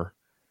gamer.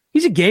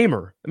 He's a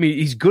gamer. I mean,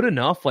 he's good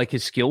enough. Like,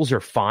 his skills are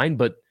fine,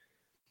 but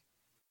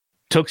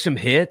took some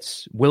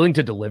hits, willing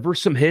to deliver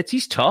some hits.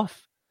 He's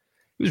tough.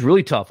 He was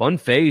really tough,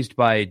 unfazed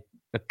by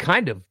a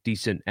kind of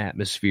decent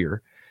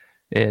atmosphere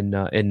in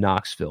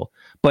Knoxville.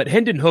 But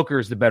Hendon Hooker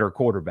is the better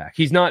quarterback.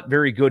 He's not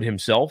very good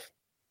himself.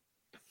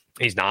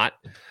 He's not.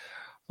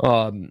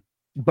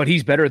 but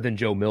he's better than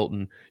Joe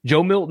Milton.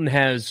 Joe Milton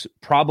has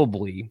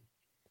probably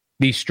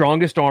the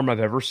strongest arm I've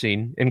ever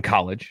seen in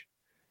college,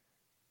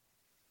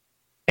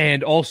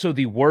 and also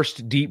the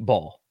worst deep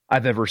ball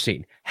I've ever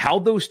seen. How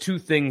those two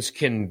things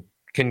can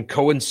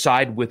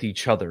coincide with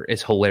each other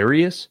is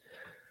hilarious.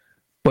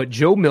 But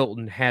Joe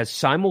Milton has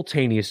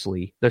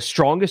simultaneously the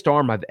strongest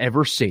arm I've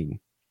ever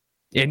seen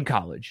in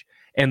college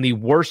and the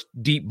worst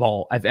deep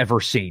ball I've ever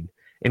seen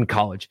in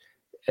college.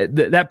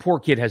 That poor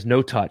kid has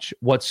no touch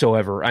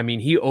whatsoever. I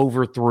mean, he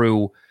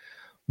overthrew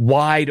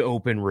wide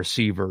open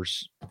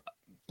receivers,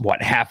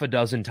 half a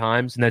dozen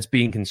times? And that's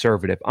being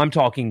conservative. I'm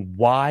talking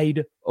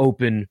wide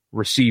open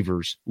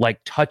receivers,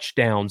 like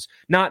touchdowns,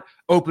 not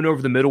open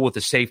over the middle with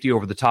a safety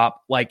over the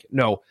top. Like,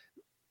 no,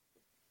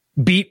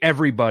 beat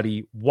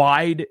everybody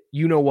wide,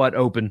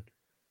 open.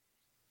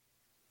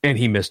 And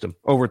he missed him,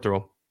 overthrew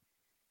him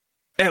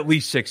at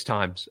least 6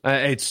 times.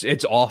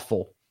 It's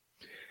awful.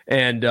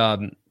 And, I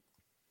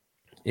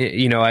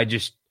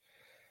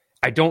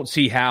don't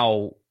see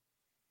how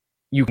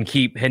you can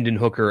keep Hendon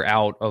Hooker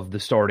out of the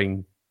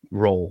starting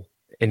role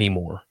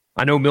anymore.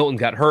 I know Milton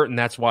got hurt, and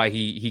that's why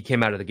he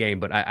came out of the game,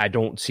 but I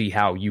don't see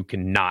how you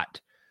can not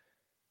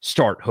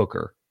start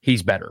Hooker.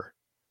 He's better.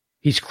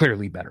 He's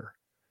clearly better.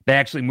 They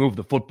actually move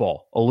the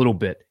football a little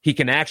bit. He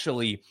can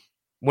actually,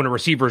 when a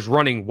receiver's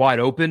running wide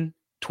open,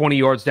 20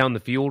 yards down the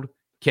field,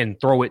 can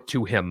throw it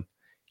to him.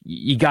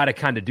 You got to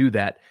kind of do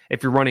that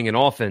if you're running an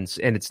offense,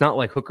 and it's not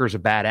like Hooker's a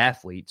bad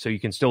athlete, so you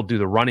can still do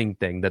the running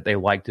thing that they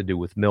like to do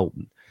with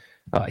Milton.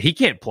 He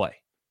can't play.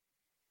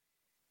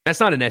 That's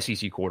not an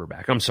SEC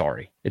quarterback. I'm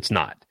sorry. It's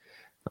not.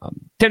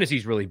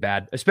 Tennessee's really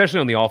bad,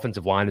 especially on the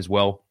offensive line as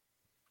well.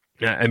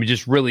 I mean,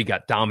 just really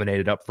got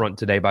dominated up front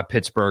today by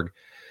Pittsburgh.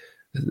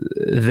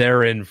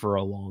 They're in for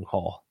a long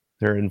haul.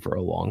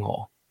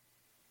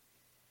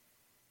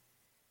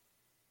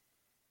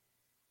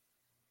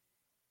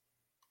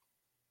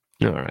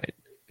 All right.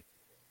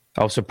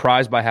 I was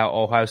surprised by how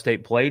Ohio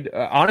State played.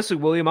 Honestly,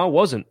 William, I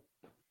wasn't.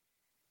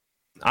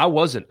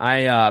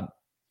 I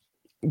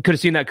could have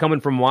seen that coming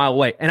from a mile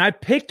away. And I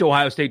picked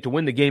Ohio State to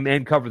win the game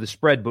and cover the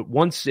spread, but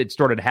once it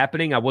started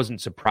happening, I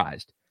wasn't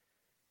surprised.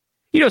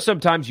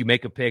 Sometimes you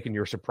make a pick and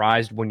you're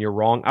surprised when you're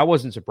wrong. I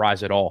wasn't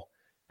surprised at all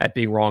at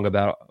being wrong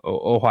about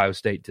Ohio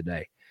State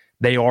today.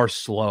 They are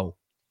slow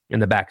in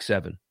the back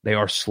seven. They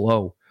are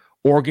slow.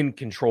 Oregon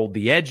controlled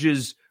the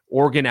edges.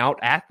 Oregon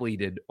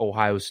out-athleted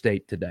Ohio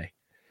State today.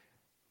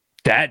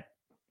 I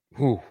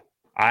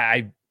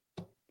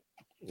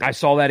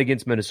saw that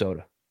against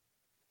Minnesota.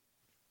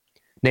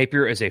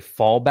 Napier is a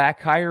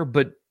fallback hire,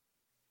 but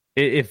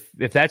if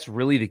that's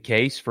really the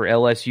case for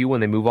LSU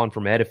when they move on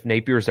from Ed, if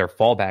Napier is their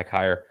fallback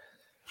hire,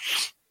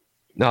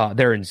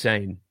 they're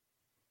insane.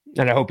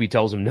 And I hope he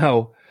tells them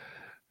no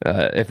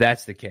if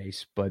that's the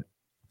case. But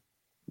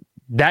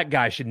that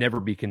guy should never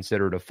be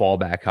considered a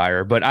fallback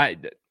hire. But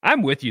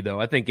I'm with you,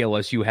 though. I think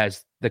LSU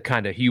has the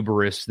kind of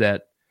hubris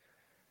that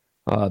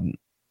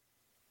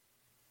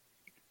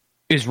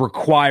is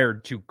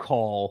required to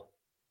call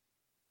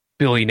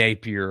Billy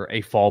Napier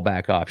a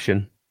fallback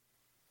option.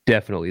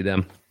 Definitely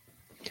them.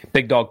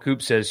 Big Dog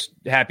Coop says,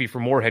 happy for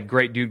Moorhead.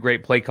 Great dude,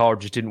 great play caller.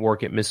 Just didn't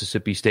work at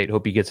Mississippi State.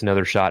 Hope he gets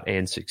another shot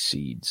and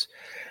succeeds.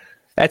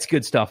 That's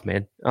good stuff,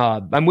 man.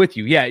 I'm with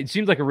you. Yeah, it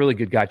seems like a really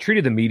good guy.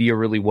 Treated the media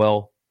really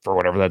well, for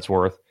whatever that's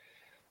worth.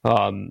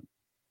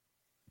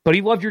 But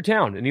he loved your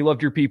town, and he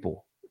loved your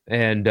people.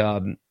 And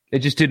it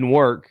just didn't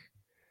work.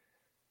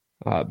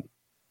 I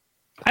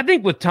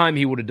think with time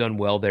he would have done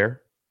well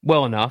there.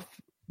 Well enough.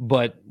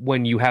 But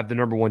when you have the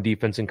number one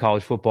defense in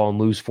college football and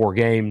lose 4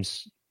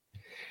 games,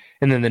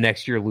 and then the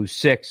next year lose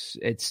 6,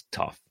 it's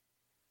tough.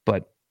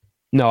 But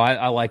no,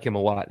 I like him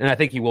a lot. And I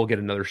think he will get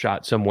another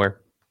shot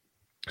somewhere.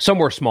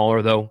 Somewhere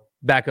smaller, though,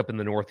 back up in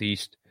the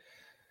Northeast.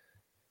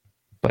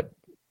 But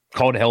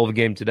called a hell of a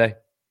game today.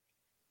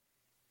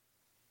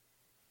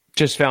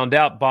 Just found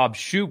out Bob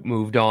Shoop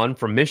moved on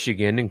from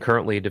Michigan and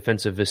currently a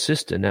defensive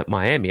assistant at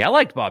Miami. I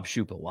liked Bob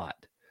Shoop a lot.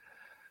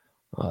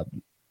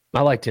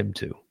 I liked him,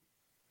 too.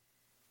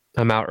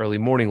 I'm out early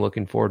morning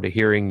looking forward to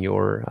hearing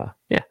your...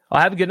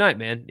 I'll have a good night,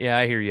 man. Yeah,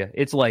 I hear you.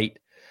 It's late.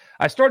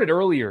 I started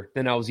earlier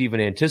than I was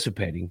even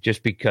anticipating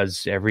just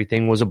because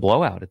everything was a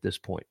blowout at this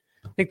point.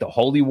 I think the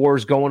Holy War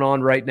is going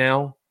on right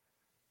now.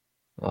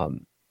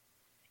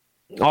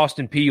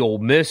 Austin Peay Ole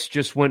Miss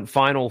just went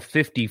final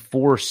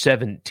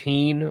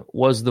 54-17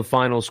 was the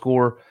final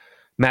score.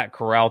 Matt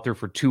Corral threw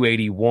for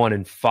 281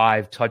 and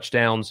 5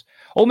 touchdowns.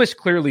 Ole Miss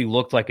clearly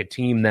looked like a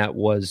team that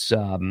was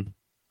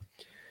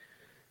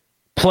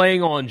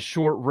playing on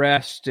short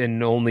rest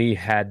and only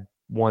had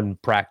one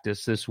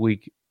practice this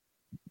week.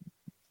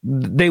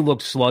 They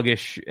looked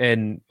sluggish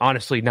and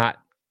honestly not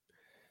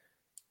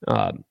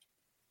I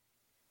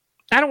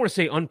don't want to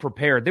say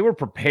unprepared. They were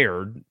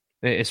prepared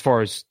as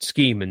far as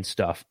scheme and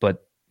stuff,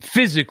 but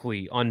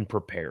physically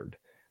unprepared.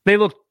 They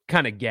looked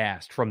kind of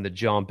gassed from the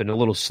jump and a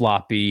little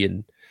sloppy,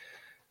 and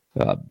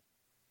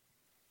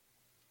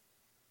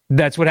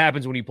that's what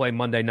happens when you play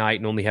Monday night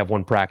and only have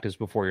one practice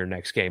before your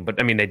next game.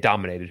 But, I mean, they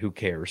dominated. Who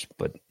cares?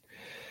 But,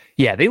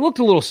 Yeah, they looked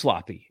a little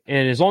sloppy.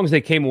 And as long as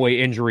they came away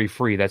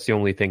injury-free, that's the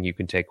only thing you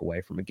can take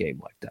away from a game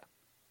like that.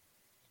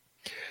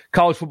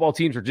 College football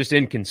teams are just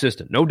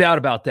inconsistent. No doubt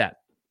about that.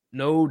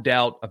 No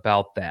doubt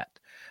about that.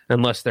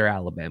 Unless they're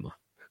Alabama.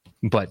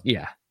 But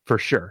yeah, for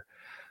sure.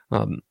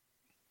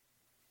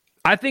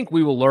 I think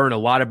we will learn a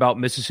lot about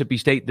Mississippi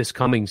State this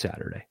coming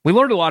Saturday. We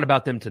learned a lot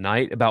about them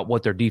tonight, about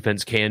what their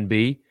defense can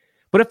be.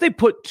 But if they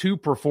put two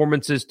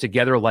performances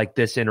together like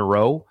this in a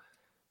row,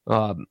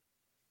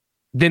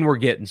 then we're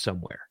getting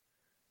somewhere.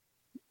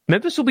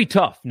 Memphis will be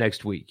tough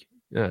next week.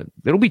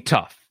 It'll be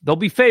tough. They'll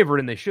be favored,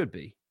 and they should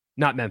be.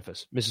 Not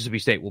Memphis. Mississippi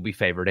State will be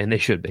favored, and they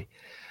should be.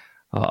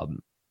 I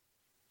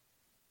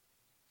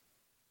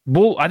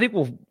think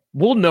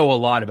we'll know a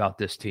lot about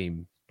this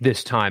team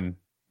this time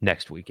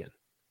next weekend.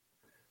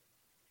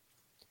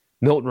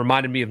 Milton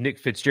reminded me of Nick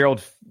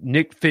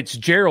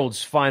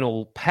Fitzgerald's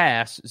final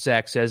pass,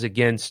 Zach says,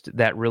 against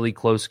that really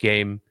close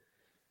game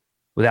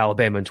with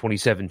Alabama in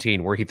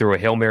 2017, where he threw a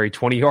Hail Mary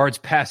 20 yards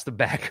past the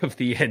back of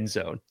the end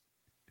zone.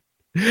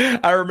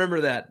 I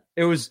remember that.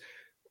 It was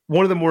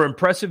one of the more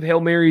impressive Hail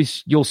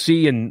Marys you'll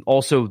see, and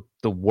also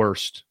the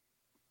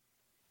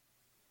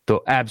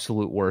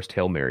absolute worst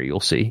Hail Mary you'll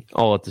see,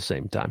 all at the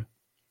same time.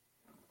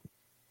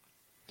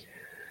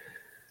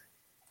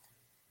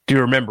 Do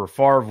you remember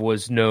Favre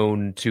was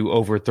known to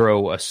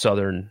overthrow a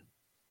Southern?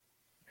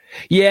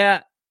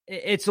 Yeah,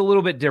 it's a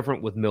little bit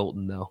different with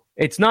Milton, though.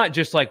 It's not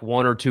just like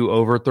one or two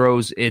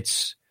overthrows.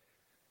 It's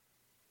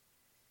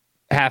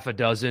half a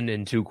dozen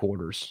in 2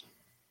 quarters.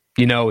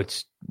 You know,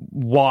 it's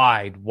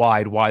wide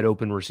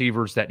open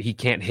receivers that he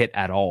can't hit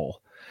at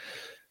all.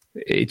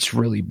 It's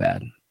really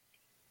bad.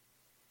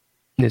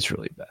 It's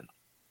really bad.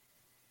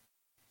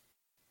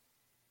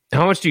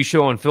 How much do you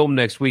show on film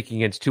next week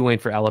against Tulane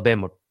for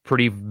Alabama?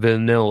 Pretty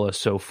vanilla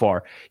so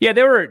far. Yeah,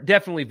 they were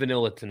definitely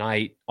vanilla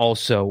tonight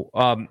also.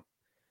 I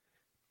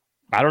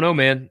don't know,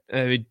 man.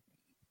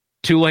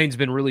 Tulane's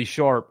been really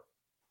sharp.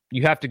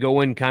 You have to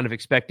go in kind of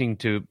expecting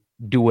to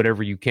do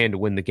whatever you can to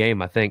win the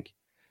game, I think.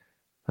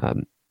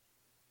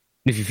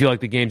 If you feel like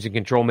the game's in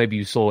control, maybe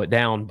you slow it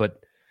down. But,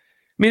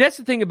 I mean, that's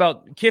the thing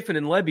about Kiffin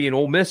and Lebby and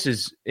Ole Miss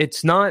is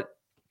it's not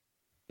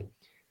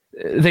 –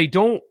 they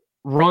don't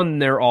run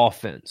their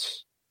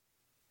offense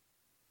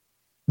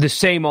the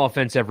same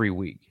offense every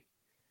week.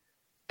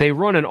 They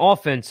run an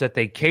offense that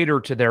they cater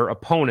to their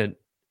opponent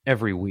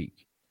every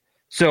week.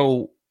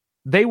 So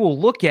they will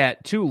look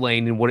at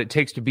Tulane and what it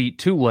takes to beat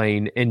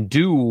Tulane and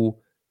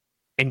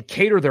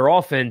cater their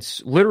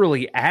offense,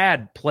 literally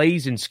add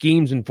plays and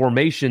schemes and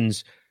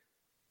formations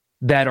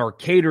that are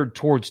catered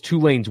towards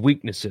Tulane's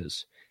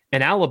weaknesses.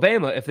 And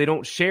Alabama, if they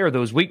don't share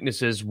those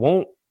weaknesses,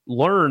 won't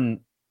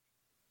learn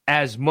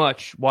as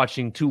much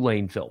watching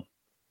Tulane film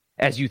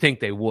as you think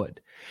they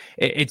would.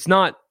 It's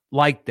not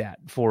like that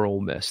for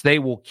Ole Miss. They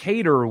will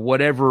cater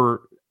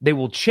they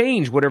will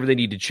change whatever they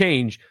need to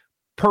change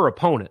per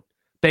opponent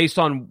based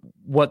on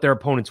what their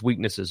opponent's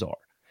weaknesses are.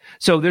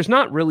 So there's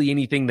not really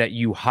anything that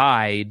you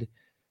hide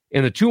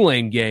in the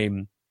Tulane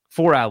game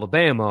for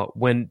Alabama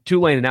when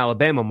Tulane and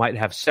Alabama might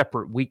have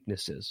separate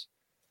weaknesses.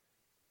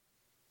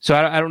 So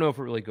I don't know if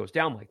it really goes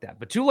down like that.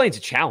 But Tulane's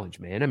a challenge,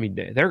 man. I mean,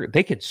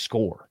 they can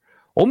score.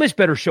 Ole Miss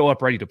better show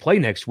up ready to play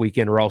next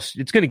weekend or else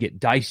it's going to get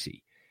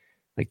dicey.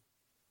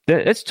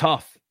 That's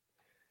tough.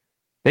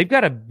 They've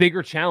got a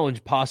bigger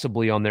challenge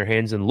possibly on their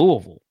hands than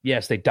Louisville.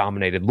 Yes, they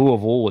dominated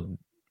Louisville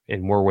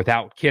and were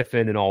without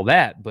Kiffin and all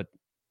that, but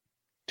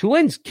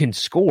Tulane can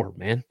score,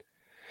 man.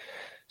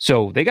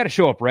 So they got to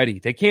show up ready.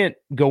 They can't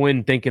go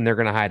in thinking they're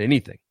going to hide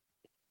anything.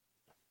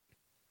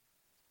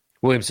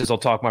 William says, I'll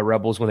talk my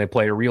Rebels when they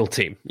play a real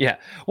team. Yeah,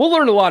 we'll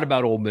learn a lot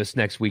about Ole Miss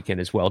next weekend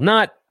as well.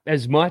 Not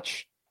as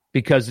much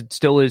because it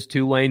still is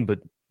Tulane, but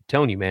I'm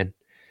telling you, man,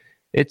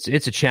 it's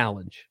a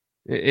challenge.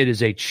 It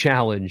is a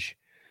challenge.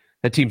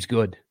 That team's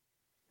good.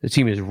 The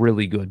team is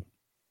really good.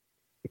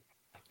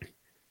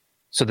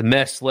 So the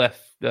mess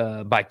left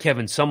by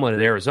Kevin Sumlin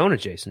at Arizona,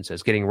 Jason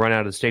says, getting run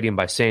out of the stadium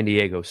by San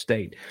Diego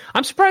State.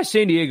 I'm surprised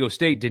San Diego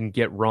State didn't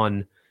get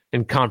run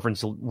in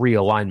conference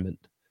realignment.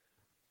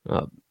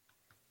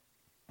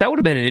 That would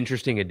have been an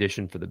interesting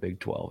addition for the Big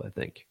 12, I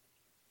think.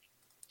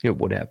 It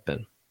would have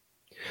been.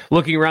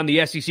 Looking around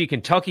the SEC,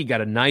 Kentucky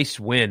got a nice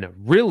win, a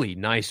really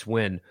nice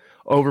win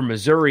over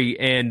Missouri.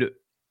 And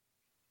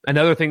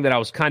another thing that I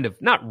was kind of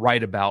not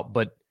right about,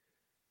 but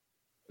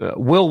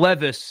Will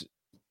Levis,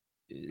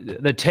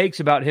 the takes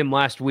about him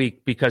last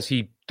week because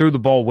he threw the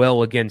ball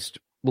well against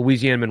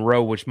Louisiana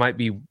Monroe, which might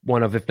be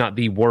one of, if not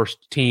the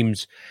worst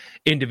teams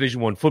in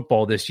Division I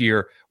football this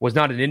year, was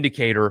not an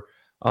indicator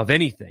of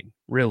anything,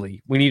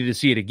 really. We needed to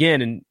see it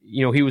again, and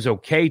he was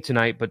okay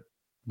tonight,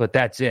 but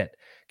that's it.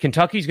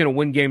 Kentucky's going to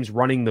win games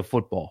running the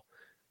football,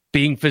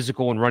 being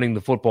physical and running the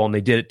football, and they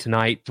did it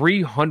tonight.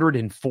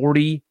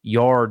 340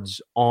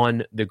 yards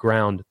on the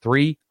ground.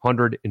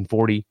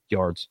 340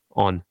 yards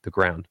on the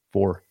ground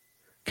for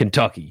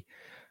Kentucky.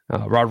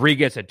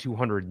 Rodriguez had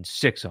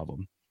 206 of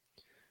them.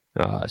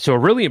 So a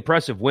really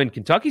impressive win.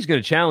 Kentucky's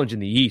going to challenge in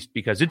the East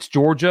because it's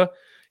Georgia,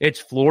 it's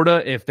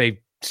Florida if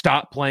they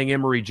stop playing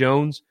Emory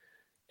Jones,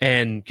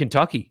 And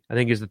Kentucky, I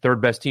think, is the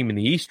third best team in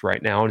the East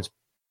right now, and it's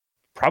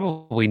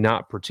probably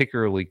not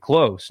particularly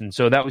close. And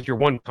so that was your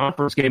one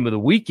conference game of the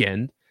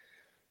weekend,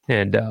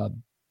 and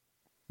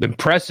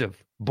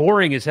impressive.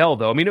 Boring as hell,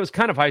 though. I mean, it was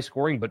kind of high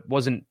scoring, but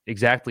wasn't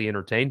exactly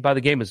entertained by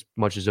the game as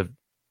much of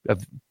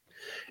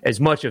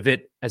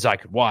it as I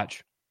could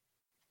watch.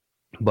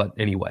 But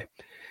anyway,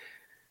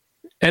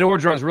 Ed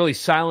Orgeron's really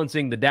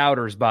silencing the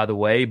doubters, by the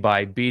way,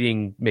 by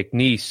beating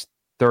McNeese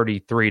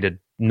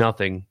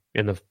 33-0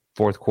 in the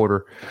fourth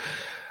quarter.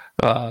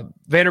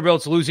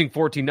 Vanderbilt's losing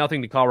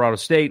 14-0 to Colorado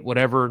State.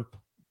 Whatever,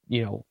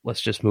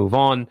 let's just move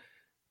on.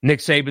 Nick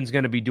Saban's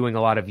going to be doing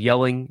a lot of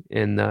yelling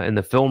in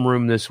the film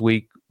room this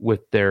week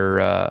with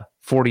their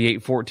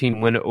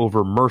 48-14 win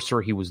over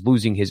Mercer. He was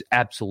losing his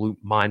absolute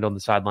mind on the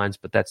sidelines,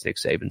 but that's Nick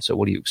Saban, so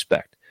what do you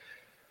expect?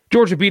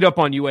 Georgia beat up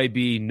on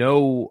UAB.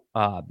 No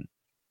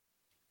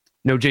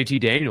JT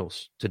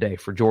Daniels today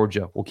for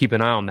Georgia. We'll keep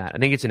an eye on that. I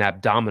think it's an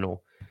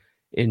abdominal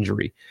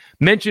injury.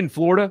 Mentioned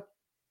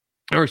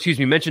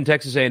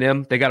Texas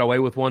A&M. They got away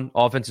with one.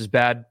 Offense is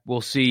bad.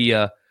 We'll see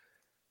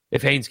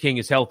if Haynes King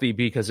is healthy,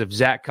 because if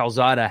Zach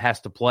Calzada has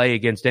to play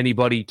against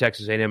anybody,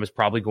 Texas A&M is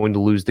probably going to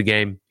lose the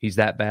game. He's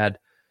that bad.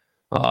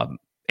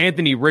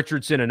 Anthony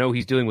Richardson, I know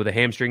he's dealing with a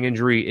hamstring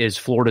injury, is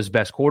Florida's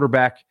best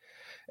quarterback,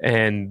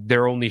 and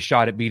their only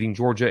shot at beating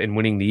Georgia and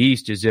winning the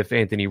East is if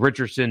Anthony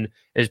Richardson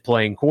is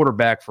playing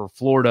quarterback for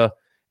Florida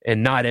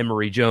and not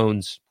Emory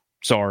Jones.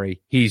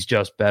 Sorry, he's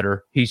just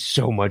better. He's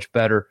so much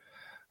better.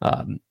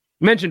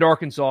 Mentioned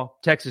Arkansas.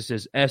 Texas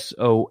is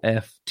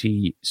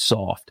S-O-F-T,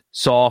 soft.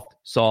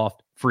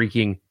 Soft,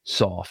 freaking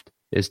soft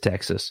is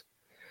Texas.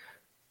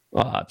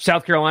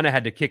 South Carolina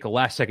had to kick a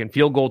last-second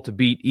field goal to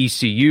beat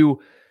ECU.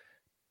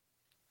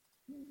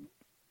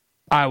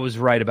 I was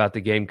right about the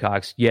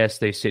Gamecocks. Yes,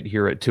 they sit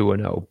here at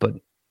 2-0, but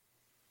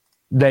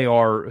they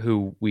are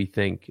who we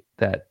think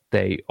that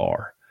they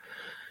are.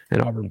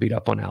 And Auburn beat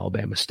up on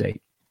Alabama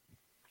State.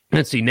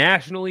 Let's see,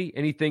 nationally,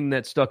 anything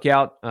that stuck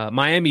out?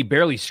 Miami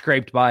barely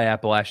scraped by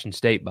Appalachian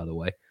State, by the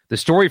way. The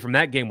story from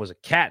that game was a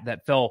cat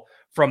that fell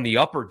from the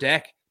upper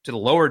deck to the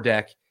lower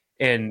deck,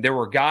 and there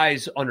were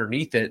guys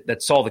underneath it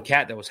that saw the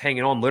cat that was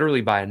hanging on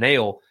literally by a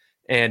nail,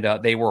 and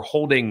they were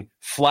holding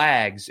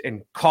flags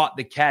and caught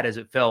the cat as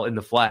it fell in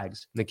the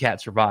flags, and the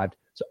cat survived.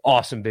 It's an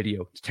awesome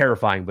video. It's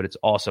terrifying, but it's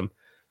awesome.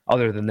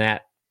 Other than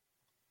that,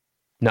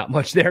 not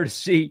much there to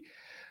see.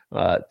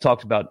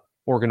 Talked about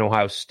Oregon,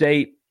 Ohio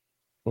State.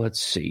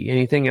 Let's see.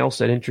 Anything else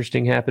that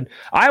interesting happened?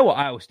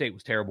 Iowa State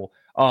was terrible.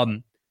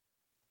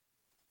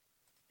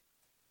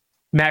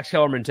 Max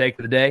Kellerman take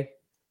of the day.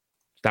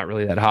 It's not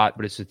really that hot,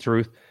 but it's the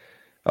truth.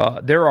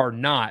 There are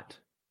not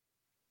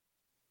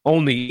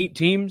only 8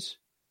 teams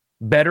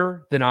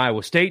better than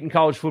Iowa State in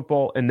college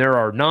football, and there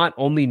are not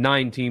only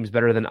 9 teams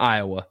better than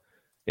Iowa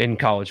in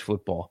college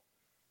football.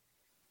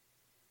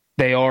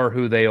 They are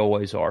who they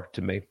always are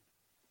to me.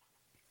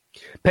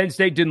 Penn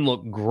State didn't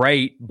look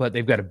great, but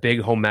they've got a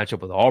big home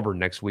matchup with Auburn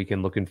next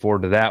weekend. Looking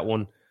forward to that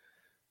one.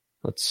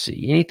 Let's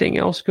see. Anything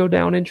else go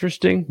down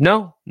interesting?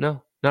 No,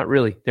 not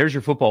really. There's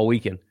your football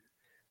weekend.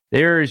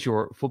 There is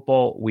your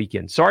football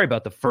weekend. Sorry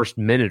about the first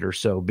minute or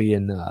so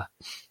being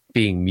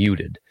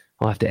muted.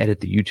 I'll have to edit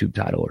the YouTube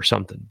title or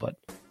something. But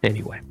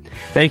anyway,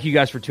 thank you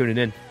guys for tuning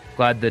in.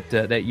 Glad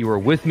that you were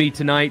with me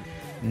tonight.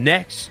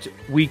 Next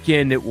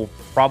weekend, it will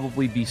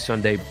probably be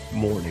Sunday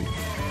morning.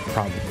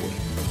 Probably.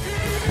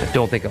 I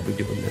don't think I'll be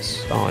doing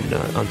this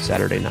on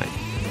Saturday night.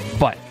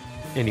 But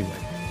anyway,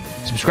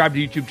 subscribe to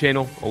the YouTube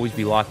channel. Always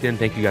be locked in.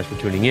 Thank you guys for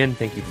tuning in.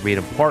 Thank you for being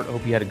a part.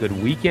 Hope you had a good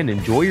weekend.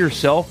 Enjoy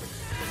yourself.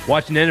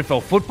 Watching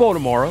NFL football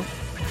tomorrow.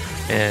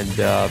 And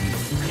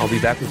I'll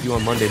be back with you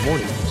on Monday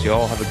morning. So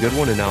y'all have a good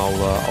one, and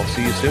I'll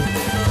see you soon.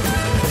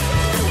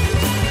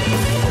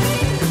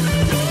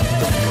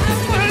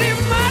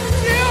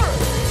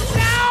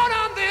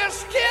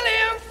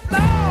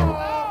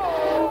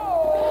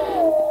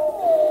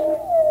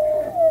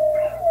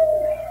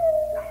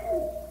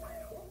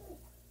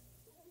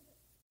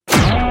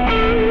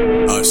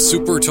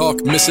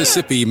 SuperTalk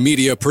Mississippi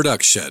Media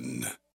Production.